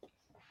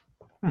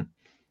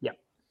 Yeah.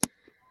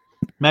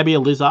 Maybe a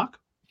Liz arc?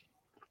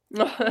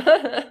 No,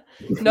 I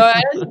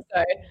don't think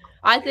so.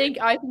 I think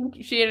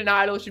she and an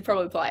idol should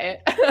probably play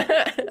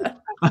it.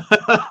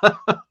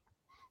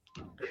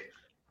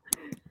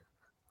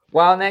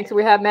 Well, next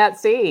we have Matt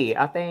C.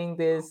 I think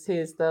this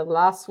is the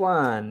last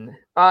one.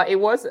 It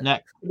was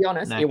next. To be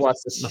honest, it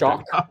was a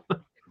shock.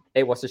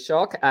 It was a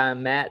shock.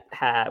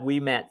 We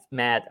met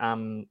Matt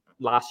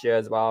last year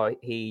as well.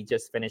 He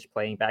just finished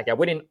playing back.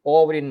 We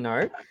didn't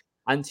know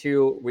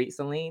until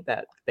recently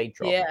that they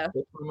dropped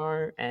the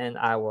promo, and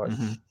I was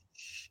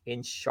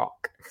in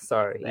shock.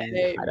 So he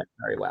had it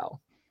very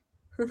well.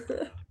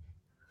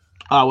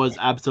 I was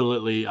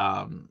absolutely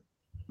I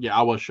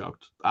was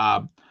shocked.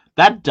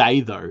 That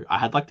day though, I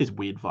had this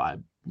weird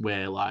vibe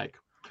where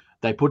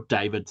they put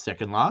David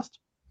second last,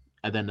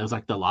 and then there was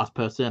the last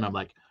person, and I'm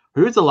like,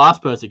 who's the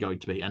last person going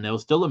to be? And there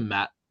was still a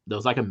Matt. There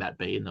was a Matt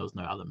B, and there was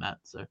no other Matt.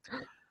 So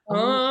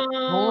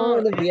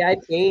the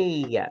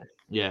VIP.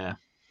 Yeah.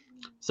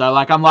 So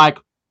I'm like,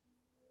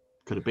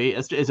 could it be?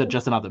 Is it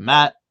just another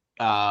Matt?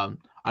 I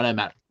know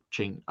Matt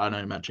Ching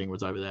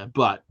was over there,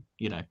 but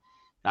but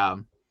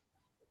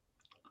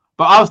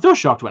I was still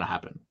shocked when it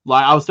happened.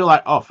 I was still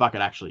oh fuck,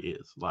 it actually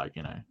is.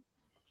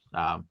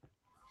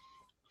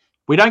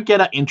 We don't get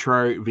an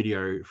intro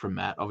video from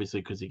Matt, obviously,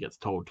 because he gets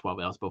told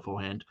 12 hours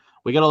beforehand.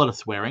 We get a lot of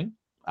swearing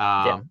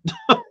on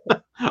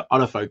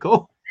a phone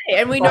call. Hey,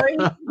 and we know he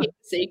can keep a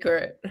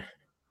secret.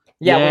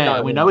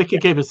 Yeah, we know we can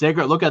keep a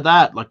secret. Look at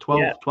that,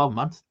 12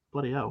 months.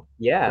 Bloody hell.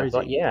 Yeah,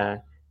 but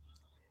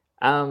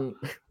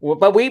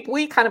but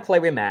we kind of play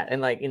with Matt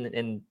and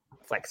in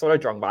sort of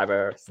drunk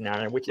Survivor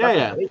scenario, which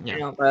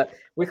count, but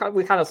we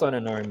kind of sort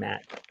of know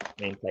Matt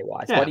gameplay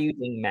wise. What do you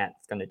think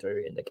Matt's gonna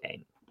do in the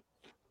game?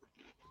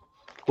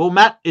 Well,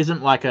 Matt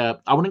isn't I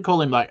wouldn't call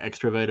him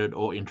extroverted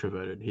or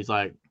introverted. He's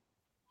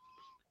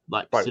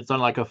sits on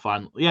a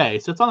fine he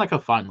sits on a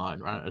fine line,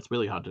 right? It's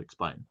really hard to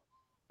explain,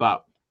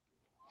 but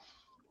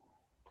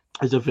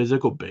he's a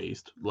physical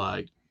beast.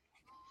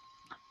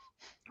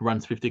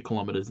 Runs 50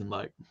 kilometers and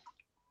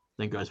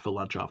then goes for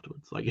lunch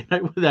afterwards,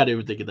 without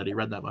even thinking that he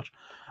ran that much.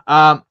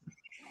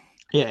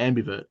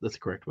 Ambivert, that's the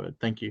correct word.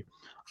 Thank you.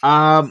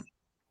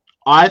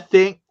 I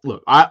think,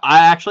 look, I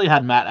actually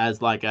had Matt as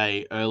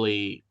a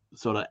early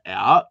sort of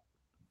out.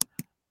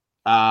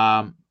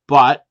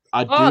 But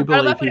I do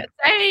believe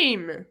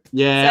same.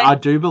 Yeah, I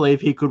do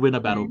believe he could win a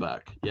battle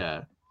back.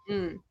 Yeah.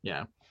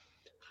 Yeah.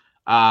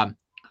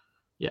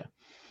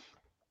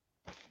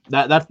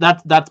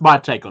 That's my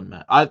take on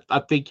Matt. I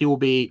think he will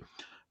be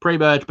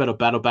pre-merge, but a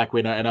battle back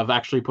winner, and I've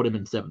actually put him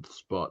in 7th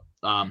spot.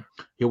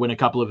 He'll win a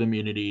couple of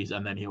immunities,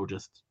 and then he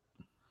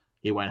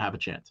won't have a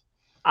chance.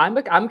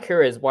 I'm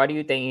curious. Why do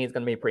you think he's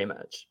going to be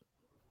pre-merge?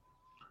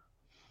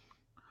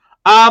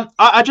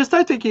 I just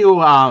don't think he'll.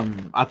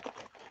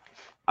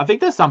 I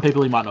think there's some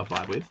people he might not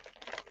vibe with.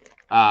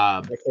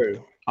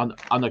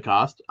 On the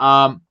cast.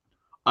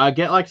 I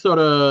get like sort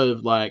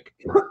of like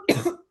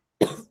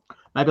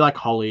maybe like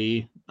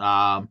Holly,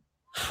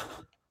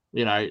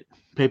 you know,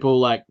 people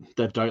like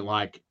that don't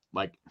like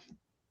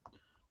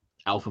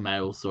alpha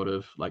males, sort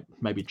of like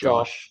maybe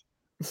Josh.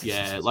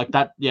 Yeah, like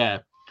that. Yeah,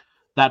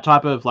 that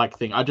type of like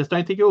thing. I just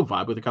don't think it will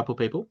vibe with a couple of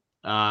people.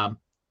 But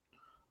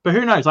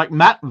who knows? Like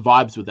Matt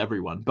vibes with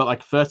everyone, but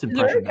like first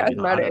impression, maybe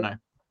not. I don't know.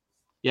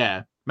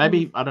 Yeah,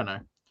 maybe I don't know.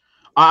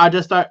 I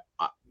just don't.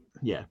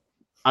 Yeah,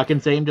 I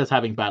can see him just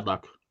having bad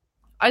luck.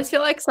 I just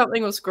feel like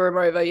something will screw him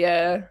over.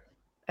 Yeah,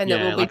 and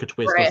yeah, will like a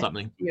twist or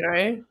something. You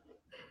know.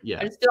 Yeah,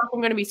 I just feel like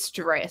I'm going to be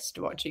stressed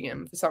watching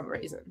him for some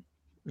reason.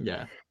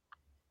 Yeah.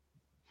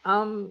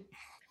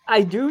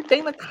 I do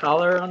think the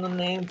color on the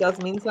name does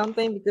mean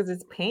something because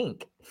it's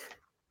pink,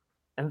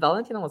 and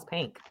Valentina was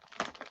pink.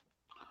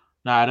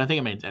 No, I don't think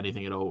it means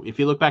anything at all. If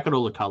you look back at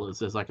all the colors,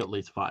 there's like at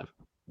least 5.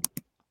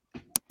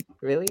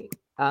 Really?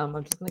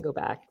 I'm just gonna go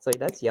back. So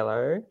that's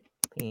yellow,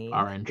 pink,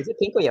 orange. Is it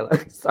pink or yellow?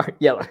 Sorry,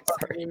 yellow.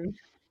 Sorry.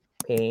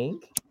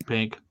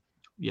 Pink,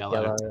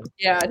 yellow.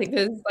 Yeah, I think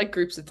there's like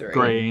groups of 3.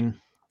 Green.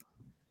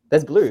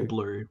 There's blue.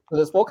 So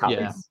there's 4 colors.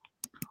 Yeah.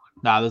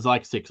 Nah, there's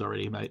like 6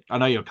 already, mate. I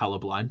know you're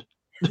colorblind.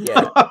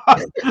 Yeah.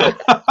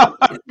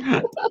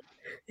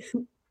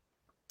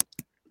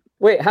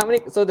 Wait, how many?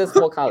 So there's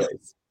 4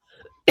 colors.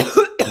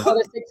 Oh,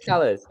 there's 6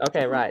 colors.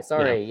 Okay, right.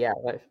 Sorry. Yeah.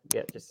 What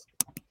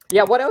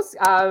else?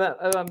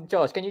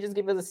 Josh, can you just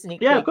give us a sneak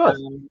peek? Yeah, of course.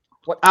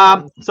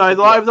 So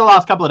over the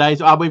last couple of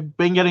days, we've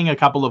been getting a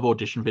couple of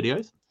audition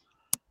videos,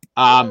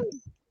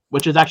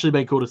 which has actually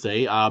been cool to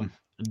see.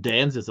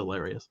 Dan's is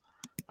hilarious.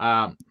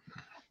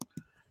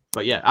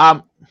 But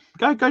yeah,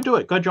 go do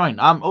it. Go join.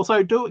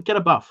 Also get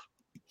a buff.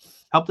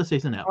 Help the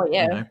season out. Oh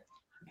yeah. You know?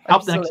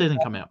 Help the next season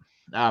come out.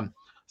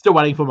 Still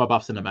waiting for my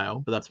buffs in the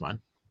mail, but that's fine.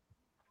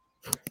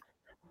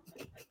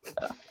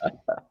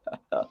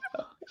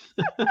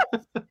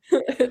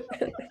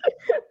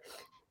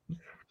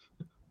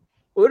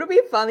 Would it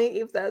be funny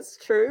if that's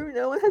true?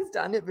 No one has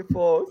done it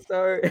before,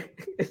 so.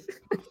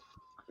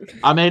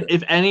 I mean,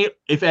 if any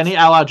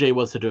LRG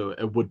was to do it,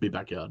 it would be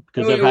Backyard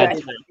because they've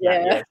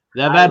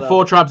had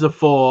 4 tribes of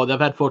 4. They've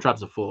had 4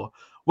 tribes of 4,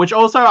 which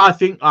also I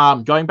think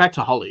going back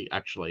to Holly,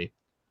 actually,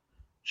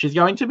 she's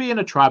going to be in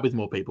a tribe with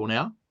more people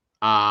now.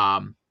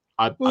 I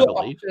believe.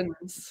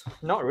 Options.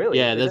 Not really.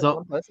 Yeah, there's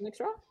one person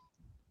extra.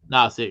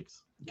 Nah,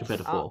 6 compared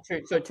to 4.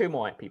 So 2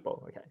 more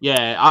people. Okay.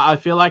 Yeah, I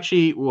feel like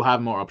she will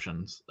have more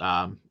options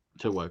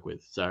to work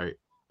with, so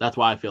that's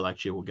why I feel like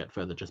she will get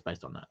further just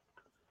based on that.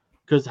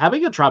 Because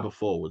having a tribe of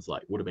 4 would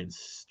have been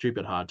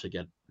stupid hard to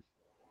get.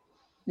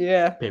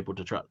 Yeah. People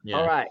to try. Yeah.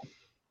 All right.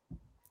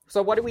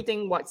 So what do we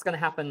think? What's going to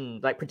happen?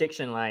 Like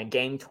prediction, like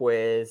game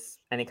twist,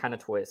 any kind of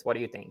twist. What do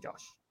you think,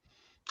 Josh?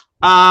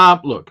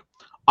 Look,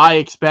 I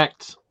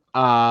expect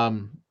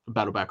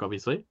battle back,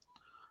 obviously.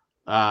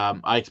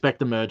 I expect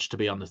the merge to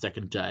be on the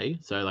second day.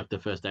 So like the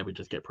first day we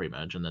just get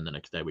pre-merge, and then the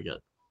next day we get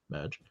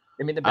merge.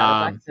 You mean the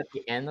battle back at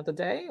the end of the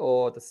day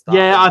or the start?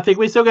 Yeah, I think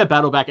we still get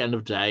battle back end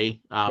of day,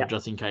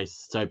 just in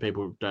case, so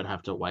people don't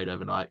have to wait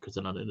overnight because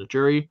they're not in a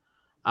jury.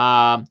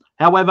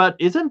 However,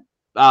 isn't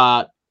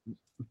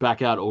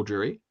back out all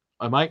jury?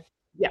 Am I?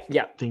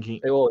 Yeah. Thinking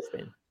they've always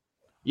been.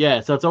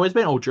 Yeah, so it's always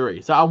been all jury.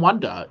 So I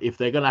wonder if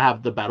they're gonna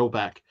have the battle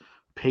back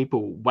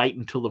people wait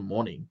until the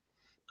morning,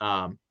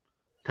 to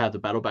have the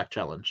battle back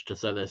challenge,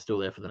 just so they're still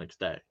there for the next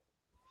day.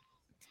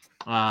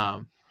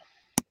 I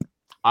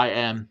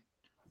am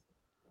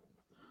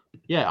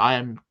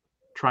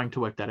trying to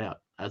work that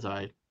out as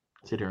I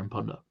sit here and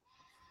ponder.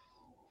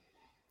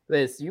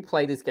 Liz, you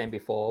played this game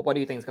before. What do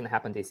you think is going to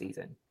happen this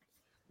season?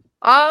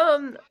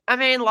 I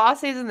mean,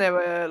 last season there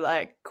were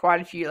like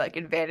quite a few like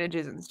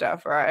advantages and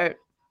stuff, right?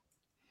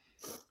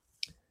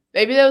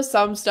 Maybe there was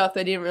some stuff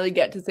they didn't really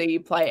get to see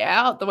play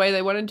out the way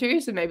they wanted to,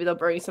 so maybe they'll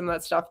bring some of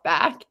that stuff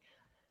back.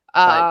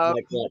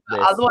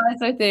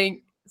 Otherwise, I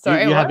think.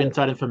 Sorry, you have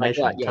inside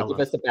information. Give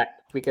us the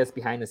because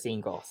behind the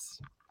scene goss.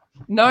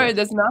 No,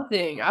 there's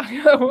nothing.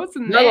 I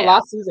wasn't there. No,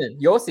 last season,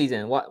 your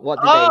season. What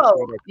did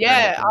they?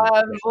 Yeah.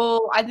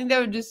 Well, I think they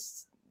were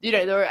just,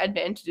 there were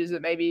advantages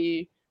that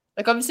maybe,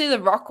 like obviously the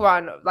rock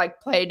one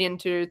like played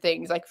into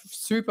things like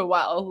super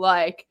well.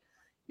 Like,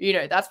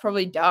 that's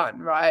probably done,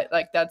 right?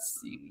 Like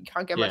you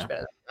can't get much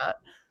better than that.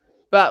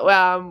 But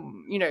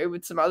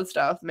with some other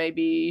stuff,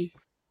 maybe.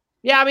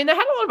 Yeah, I mean they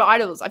had a lot of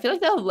idols. I feel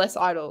like they have less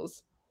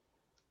idols.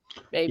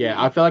 Maybe.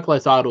 Yeah, I feel like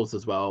less idols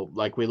as well.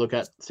 Like we look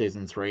at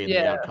season 3 and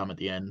the outcome at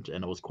the end,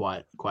 and it was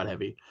quite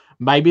heavy.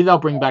 Maybe they'll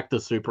bring back the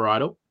super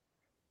idol.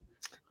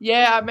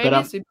 Yeah, maybe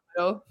a super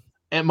idol.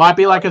 It might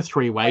be like a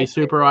 3-way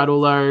super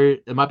idol though.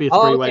 It might be a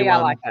 3-way one.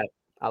 I like that.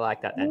 I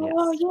like that. Then, yes.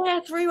 Oh yeah,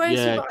 3-way.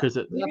 Yeah, because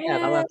it.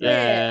 I love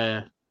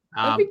that. Yeah.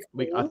 Cool.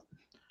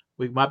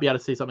 We might be able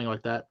to see something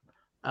like that.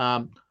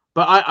 But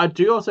I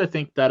do also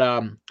think that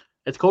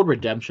it's called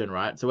Redemption,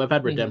 right? So we've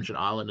had Redemption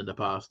Island in the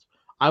past.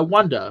 I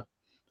wonder,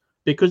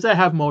 because they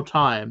have more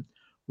time,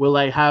 will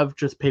they have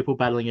just people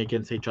battling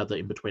against each other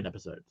in between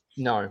episodes?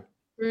 No. Or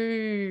do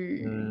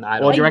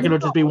you reckon it'll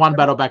just be one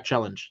battle back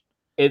challenge?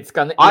 It's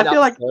gonna. I feel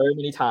like so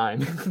many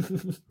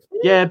times.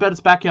 Yeah, but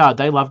it's backyard.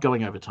 They love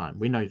going overtime.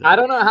 We know that. I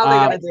don't know how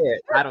they're gonna do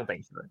it. I don't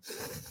think so.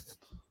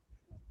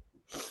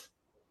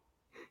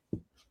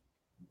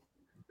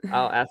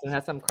 Oh, Aston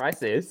has some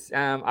crisis.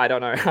 I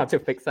don't know how to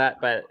fix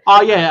that, but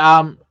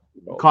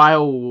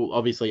Kyle will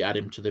obviously add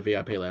him to the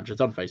VIP lounge.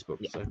 It's on Facebook,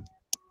 so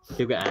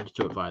he'll get added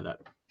to it via that.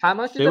 How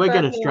much? So we'll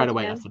get it straight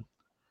away, Aston.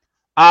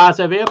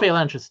 So VIP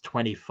lounge is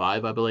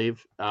 25, I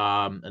believe.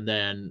 And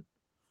then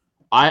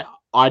I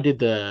did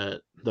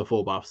the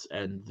 4 buffs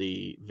and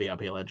the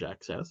VIP lounge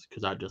access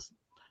because I just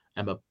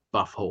am a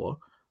buff whore.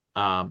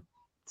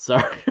 So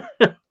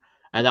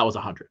and that was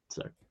 100.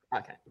 So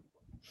okay,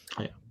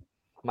 yeah,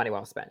 money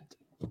well spent.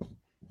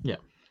 Yeah.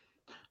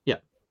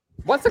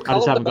 What's the color? I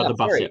just haven't of the got the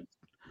buffs yet.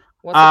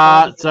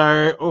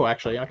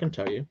 Actually, I can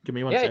tell you. Give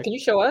me one sec. Can you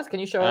show us? Can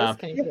you show us?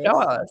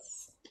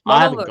 I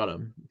haven't got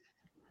them.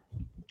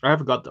 I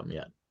haven't got them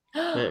yet.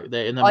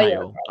 They're in the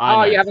mail.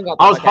 Yeah. You haven't got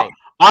them.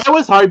 I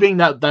was hoping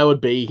that they would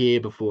be here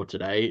before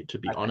today, to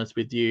be honest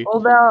with you.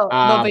 Well,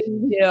 they'll be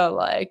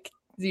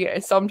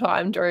here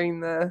sometime during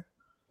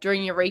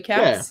your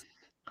recaps.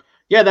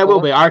 Yeah, they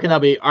will be. I reckon they'll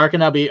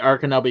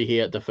be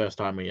here the first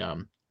time we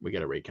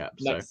get a recap.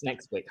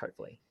 Next week,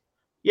 hopefully.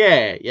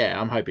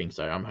 Yeah, I'm hoping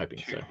so. I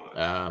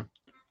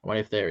wonder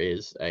if there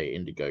is a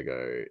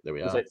Indiegogo. There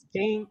we are. It's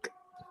pink.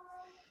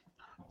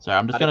 So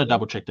I'm just gonna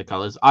double check the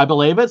colors. I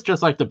believe it's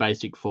just like the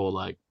basic 4,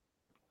 like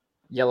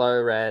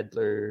yellow, red,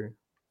 blue,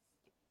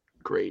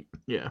 green.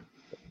 Yeah,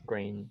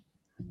 green.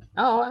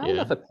 Oh, I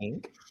love a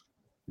pink.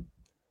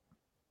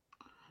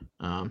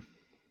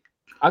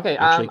 Okay.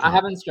 I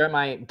haven't shared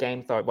my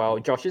game thought. Well,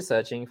 Josh is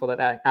searching for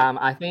that.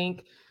 I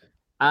think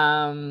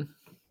the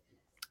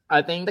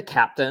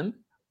captain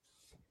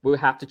will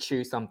have to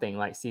choose something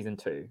like season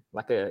 2,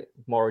 like a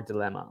moral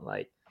dilemma.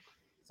 Like,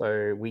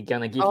 so we're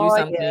gonna give you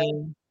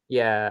something,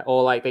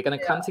 or like they're gonna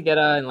come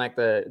together in like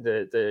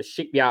the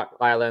shipyard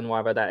island,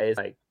 whatever that is,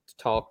 like to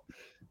talk,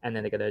 and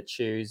then they're gonna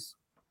choose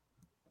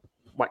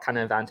what kind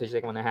of advantage they're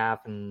gonna have,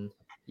 and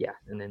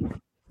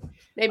then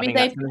maybe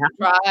they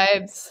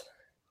tribes.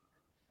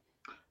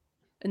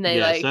 And they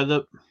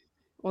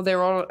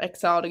they're all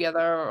exiled together,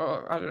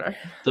 or I don't know.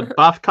 The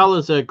buff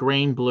colors are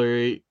green,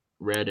 blue,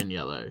 red, and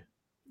yellow.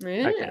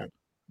 Yeah. Okay.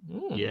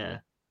 Yeah.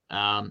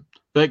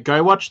 But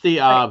go watch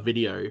the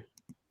video.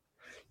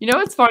 You know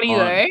what's funny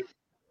though?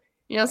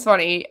 You know what's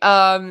funny?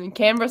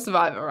 Canberra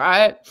Survivor,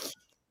 right?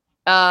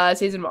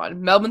 Season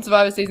 1. Melbourne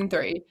Survivor season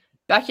 3.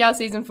 Backyard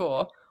season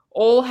 4.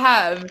 All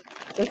have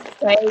the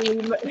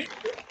same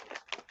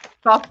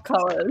buff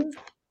colors.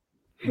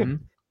 Mm-hmm.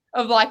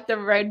 Of like the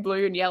red,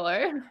 blue, and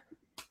yellow.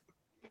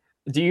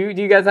 Do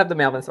you guys have the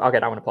Melbourne? Okay,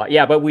 I want to play.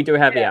 Yeah, but we do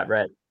have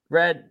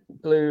red,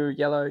 blue,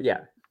 yellow. Yeah.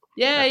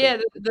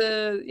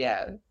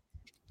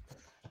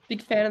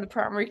 Big fan of the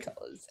primary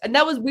colors, and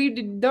that was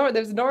there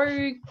was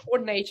no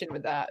coordination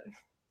with that.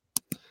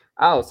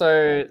 Oh,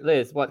 so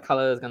Liz, what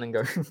color is gonna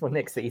go for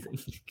next season?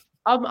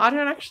 I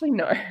don't actually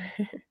know.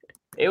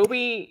 It will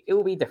be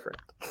different.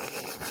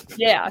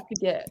 Yeah, I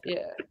forget.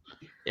 Yeah.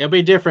 It'll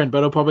be different, but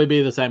it'll probably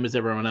be the same as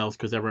everyone else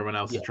because everyone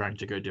else is trying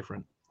to go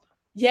different.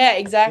 Yeah,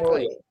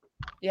 exactly.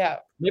 Yeah.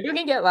 Maybe we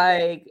can get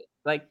like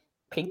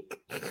pink.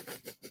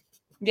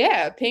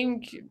 Yeah,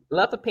 pink.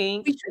 Love the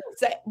pink.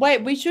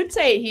 We should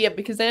say it here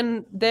because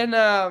then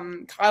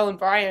Kyle and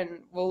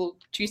Brian will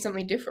choose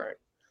something different.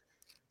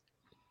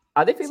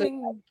 Are they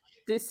filming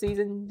this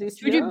season?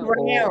 Should you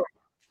brown?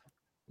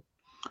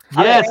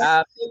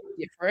 Yes.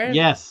 Different.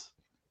 Yes.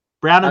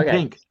 Brown and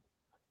pink.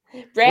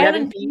 Brown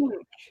and pink.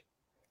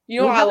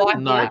 You know what I like?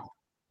 No.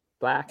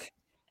 Black.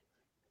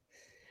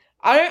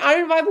 I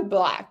don't vibe with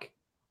black.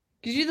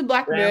 Because you do the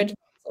black merge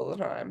all the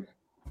time.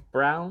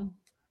 Brown.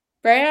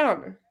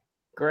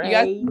 Gray. You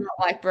guys do not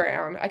like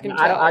brown. I can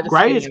tell.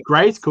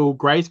 Gray's cool.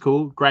 Gray's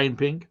cool. Gray and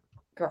pink.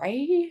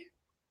 Gray?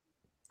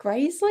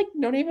 Gray's like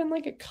not even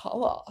like a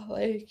color.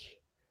 Like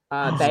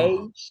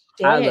beige.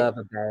 I love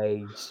a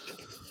beige.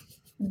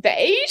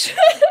 Beige?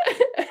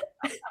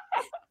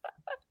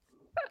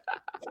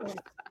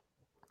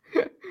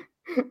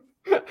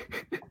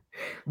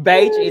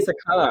 Beige is a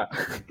color.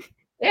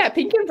 Yeah,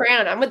 pink and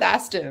brown. I'm with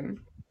Aston.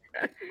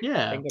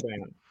 Yeah. Pink and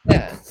brown.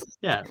 Yeah.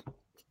 Yeah.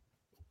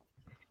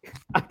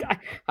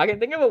 I can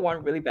think of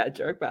one really bad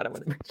joke, but I don't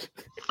want to.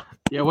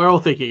 Yeah, we're all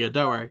thinking it.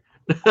 Don't worry.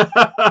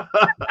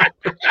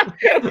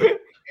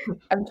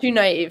 I'm too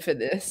naive for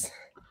this.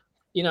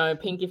 You know,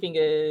 pinky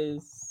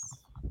fingers.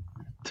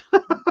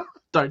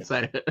 Don't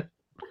say it.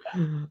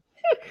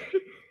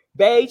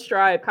 Beige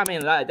stripe coming.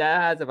 That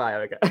has a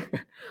vibe. Okay.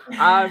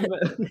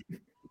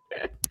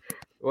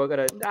 We're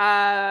gonna.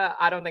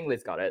 I don't think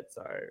Liz got it,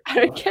 so I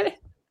don't get it.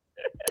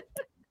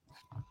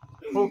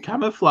 Well,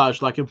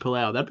 camouflage like in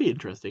Palau. That'd be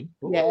interesting.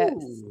 Yes.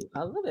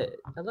 I love it.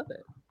 Love it.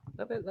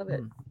 Okay.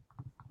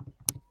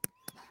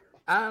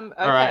 All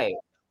right.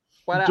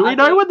 Well, do we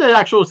know when the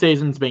actual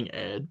season's being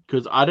aired?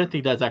 Because I don't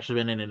think there's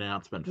actually been an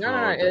announcement for No,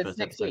 the it's first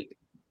next episode. week.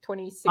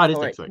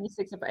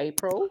 26th of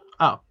April.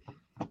 Oh.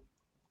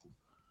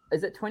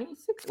 Is it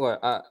 26? Or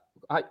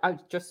I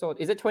just saw.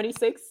 Is it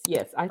 26?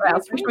 Yes. I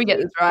wish we get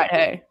this right.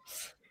 Hey.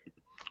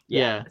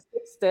 Yeah.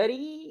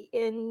 6:30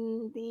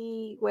 in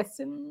the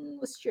Western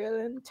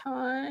Australian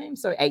time,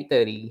 so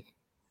 8:30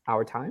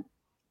 our time.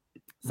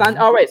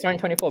 Oh wait, sorry,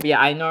 24th. Yeah,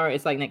 I know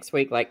it's like next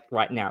week, like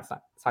right now,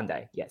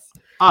 Sunday. Yes.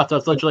 Oh, so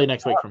it's literally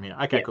next week from here.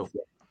 Okay, Yes, cool.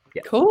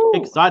 yes. Cool.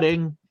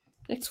 Exciting.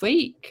 Next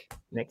week.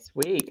 Next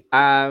week.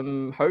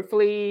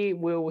 Hopefully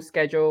we'll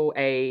schedule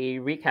a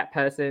recap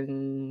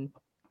person.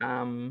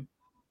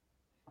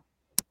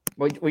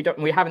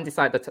 We haven't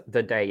decided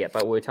the day yet,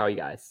 but we'll tell you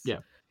guys. Yeah.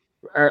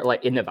 Or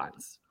like in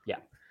advance. Yeah.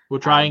 We'll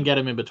try and get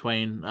him in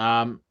between.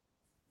 Are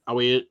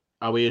we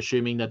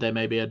assuming that there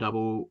may be a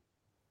double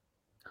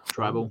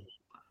tribal?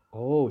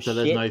 Oh, so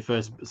shit.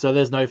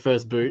 there's no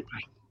first boot.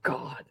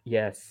 God,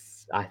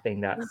 yes. I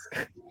think that's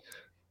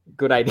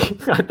good idea.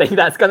 I think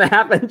that's gonna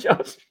happen,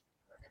 Josh.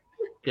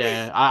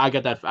 Yeah, I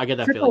get that. I get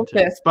that Triple feeling too.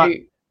 first But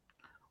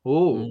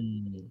boot.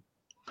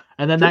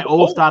 and then they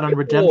all start on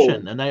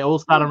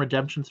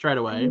redemption, straight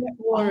away.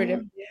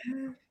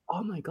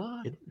 Oh my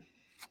god.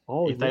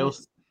 They all.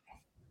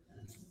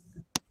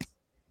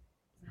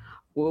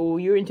 Will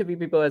you interview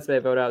people as they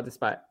vote out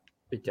despite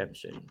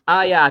redemption?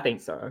 Yeah, I think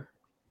so.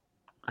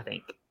 I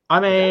think. I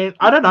mean,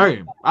 I don't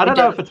know. I don't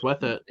know if it's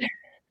worth it.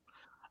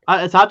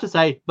 It's hard to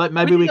say, but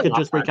maybe we could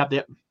just recap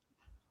the.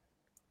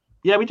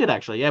 Yeah, we did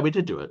actually. Yeah, we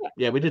did do it.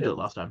 Yeah, we did do it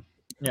last time.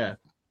 Yeah.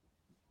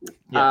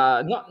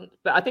 But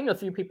I think a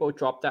few people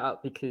dropped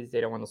out because they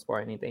don't want to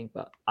spoil anything.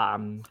 But I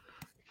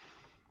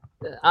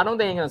don't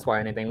think you're gonna spoil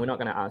anything. We're not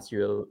gonna ask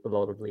you a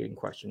lot of leading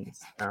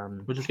questions.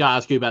 We're just gonna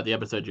ask you about the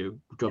episode you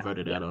got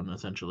voted out on,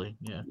 essentially.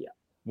 Yeah. Yeah.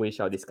 We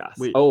shall discuss.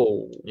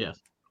 Yes.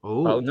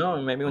 Oh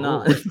no, maybe we're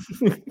not.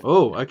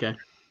 Oh, okay.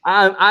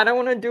 I don't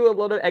want to do a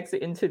lot of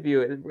exit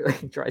interview. It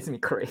really drives me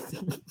crazy.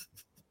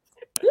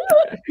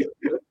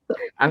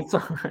 I'm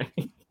sorry.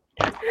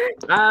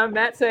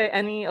 Matt said,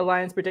 any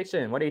alliance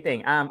prediction? What do you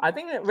think? I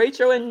think that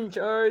Rachel and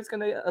Joe is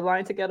gonna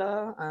align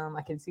together.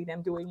 I can see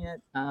them doing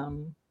it.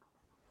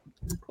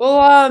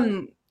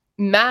 Well,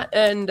 Matt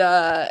and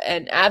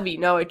Abby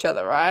know each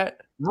other, right?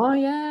 Oh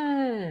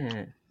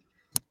yeah.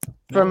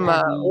 From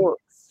Orcs.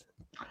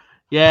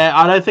 Yeah,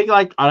 I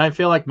don't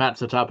feel like Matt's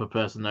the type of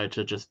person though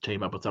to just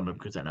team up with someone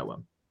because they know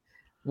one.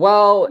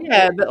 Well,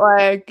 yeah, but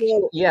like,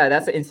 yeah,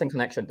 that's an instant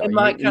connection. Though. It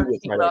might kind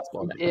of keep up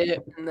with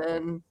it, and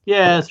then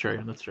yeah, that's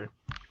true. That's true.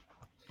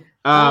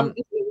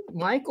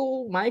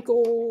 Michael,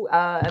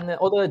 and the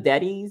other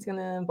daddy's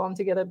gonna bond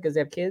together because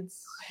they have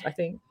kids. I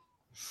think.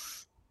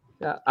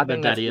 Yeah, I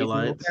think Daddy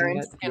Alliance.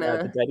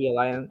 The Daddy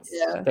Alliance.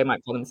 Yeah. They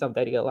might call themselves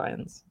Daddy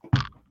Alliance.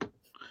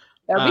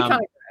 That'd be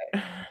kind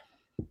of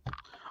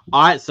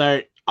great.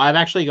 So I've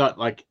actually got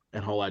like a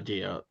whole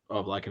idea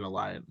of like an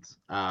alliance,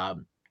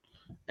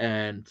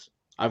 and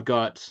I've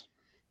got.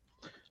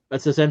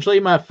 It's essentially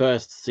my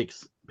first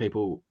 6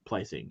 people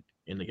placing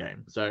in the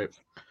game. So,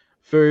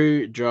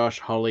 Fu, Josh,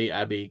 Holly,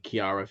 Abby,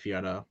 Kiara,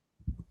 Fiona.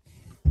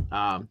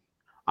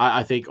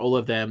 I think all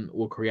of them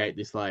will create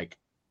this like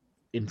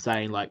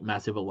insane, like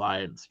massive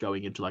alliance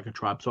going into like a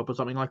tribe swap or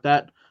something like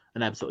that,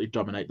 and absolutely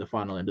dominate the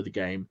final end of the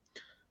game.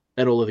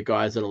 And all of the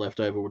guys that are left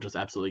over will just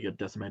absolutely get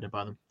decimated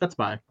by them. That's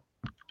my.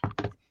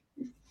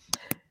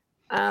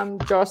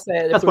 Josh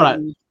said. That's what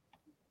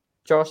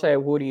Josh said,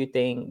 "Who do you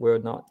think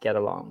will not get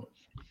along?"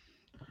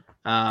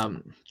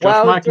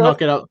 Josh might not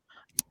get along.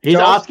 He's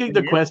asking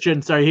the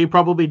question, so he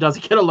probably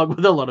doesn't get along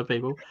with a lot of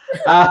people.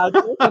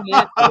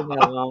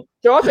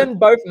 Josh and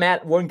both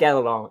Matt won't get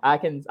along. I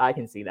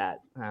can see that.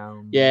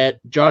 Yeah,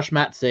 Josh,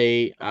 Matt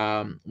C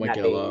won't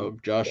get along.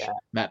 Josh,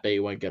 Matt B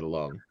won't get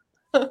along.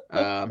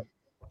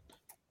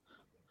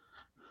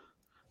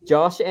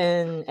 Josh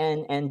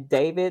and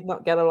David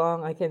not get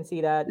along. I can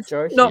see that.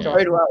 Josh not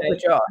very well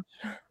with Josh.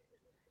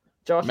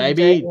 Josh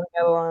maybe and Jay won't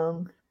get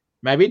along.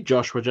 Maybe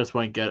Josh just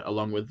won't get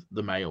along with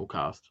the male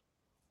cast.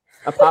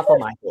 Apart from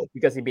Michael,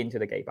 because he's been to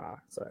the gay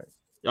bar. So.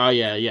 Oh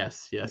yeah,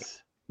 yes.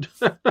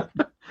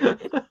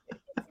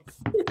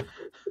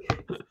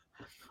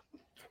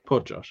 Poor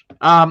Josh.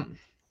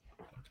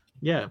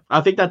 Yeah,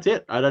 I think that's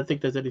it. I don't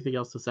think there's anything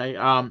else to say.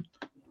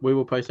 We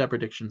will post our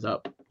predictions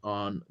up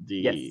on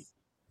the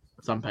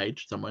some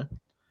page somewhere.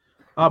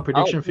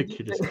 Prediction for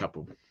cutest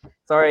couple.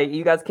 Sorry,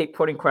 you guys keep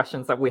putting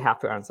questions that we have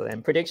to answer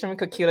them. Prediction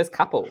for cutest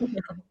couple.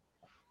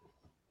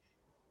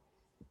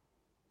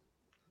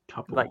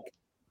 Couple. Like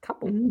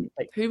couple.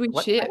 Like, who we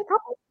ship?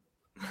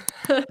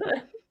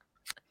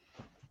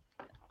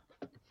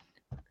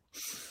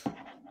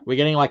 We're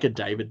getting like a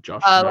David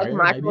Josh. Like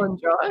Michael maybe? And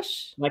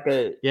Josh. Like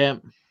a yeah.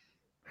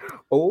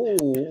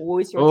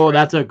 Oh,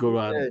 that's a good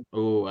one.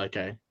 Oh,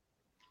 okay.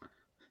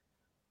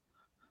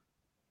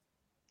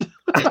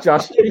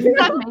 Josh,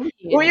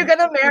 who are you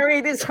gonna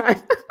marry this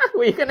time?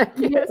 Who are you gonna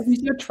kiss?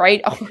 Who's your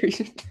trade? Oh, who's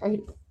your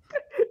trade?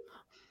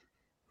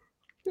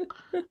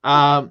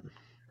 I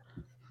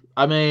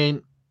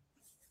mean,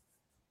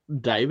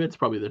 David's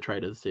probably the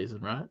trade of the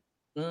season, right?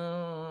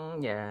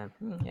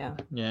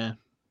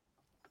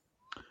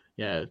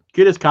 Yeah.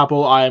 Cutest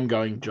couple, I am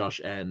going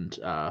Josh and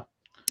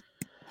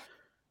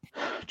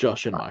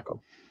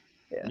Michael.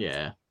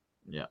 Yeah.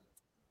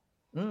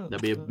 There'll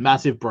be a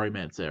massive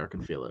bromance there. I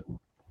can feel it.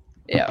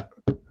 Yeah.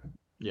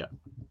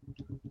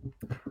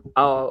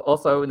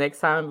 Also, next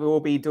time we will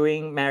be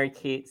doing Marry,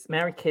 Kiss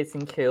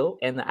and Kill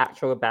and the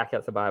actual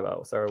Backyard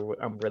Survival. So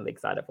I'm really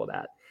excited for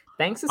that.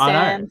 Thanks to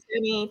Sam,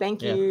 Sammy.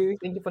 Thank you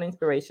for the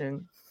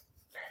inspiration.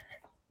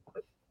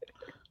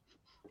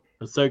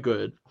 It's so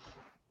good.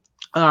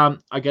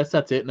 I guess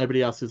that's it.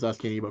 Nobody else is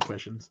asking any more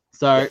questions,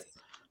 so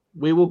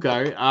we will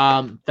go.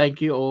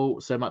 Thank you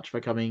all so much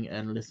for coming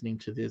and listening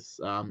to this.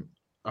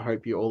 I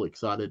hope you're all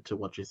excited to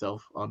watch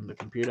yourself on the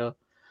computer.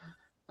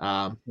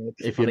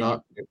 If you're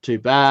not, too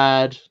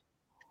bad.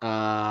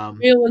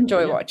 We'll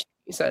enjoy watching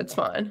you, so it's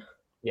fine.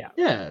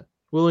 Yeah,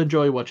 we'll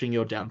enjoy watching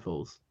your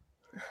downfalls.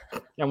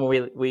 And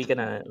we're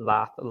gonna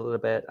laugh a little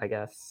bit, I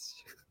guess.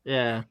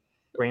 Yeah.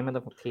 Scream at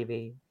the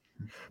TV.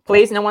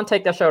 Please, no one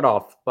take their shirt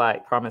off.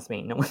 Like, promise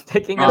me, no one's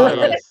taking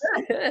their shirt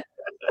off.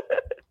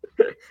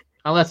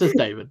 Unless it's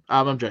David.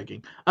 I'm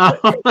joking.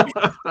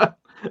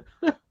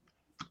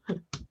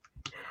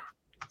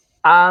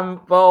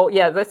 Well,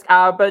 yeah, let's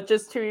but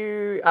just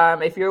to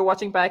if you're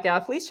watching back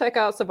out, please check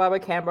out Survivor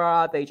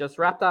Canberra. They just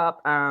wrapped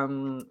up.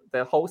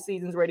 The whole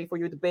season's ready for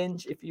you to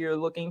binge. If you're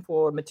looking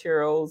for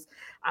materials,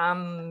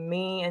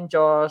 me and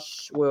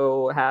Josh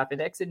will have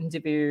an exit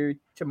interview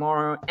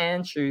tomorrow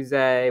and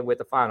Tuesday with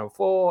the final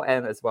four,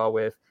 and as well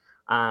with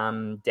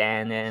Dan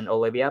and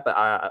Olivia.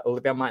 But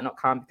Olivia might not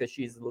come because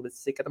she's a little bit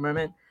sick at the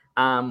moment.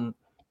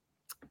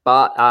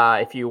 But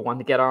if you want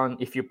to get on,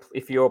 if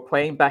you're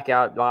playing back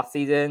out last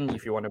season,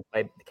 if you want to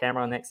play the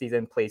camera next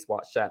season, please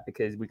watch that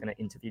because we're going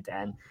to interview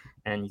Dan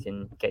and you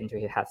can get into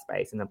his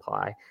headspace and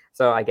apply.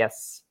 So I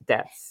guess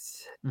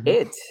that's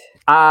it.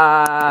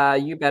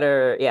 You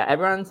better,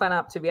 everyone sign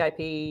up to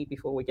VIP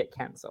before we get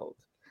cancelled.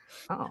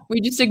 Oh.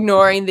 We're just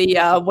ignoring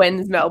the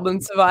when's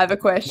Melbourne Survivor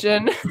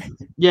question.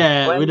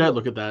 Yeah, we don't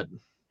look at that.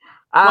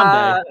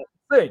 One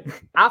day. Soon.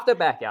 After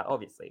back out,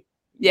 obviously.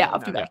 Yeah,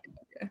 after back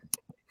out.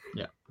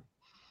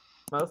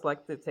 Most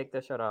likely to take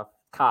their shirt off.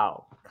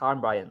 Carl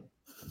and Brian.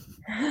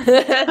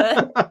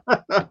 Carl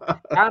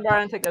and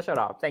Brian take their shirt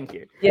off. Thank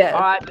you. Yeah.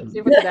 All right, that's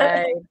it for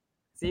today.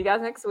 See you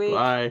guys next week.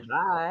 Bye.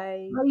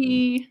 Bye.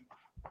 Bye.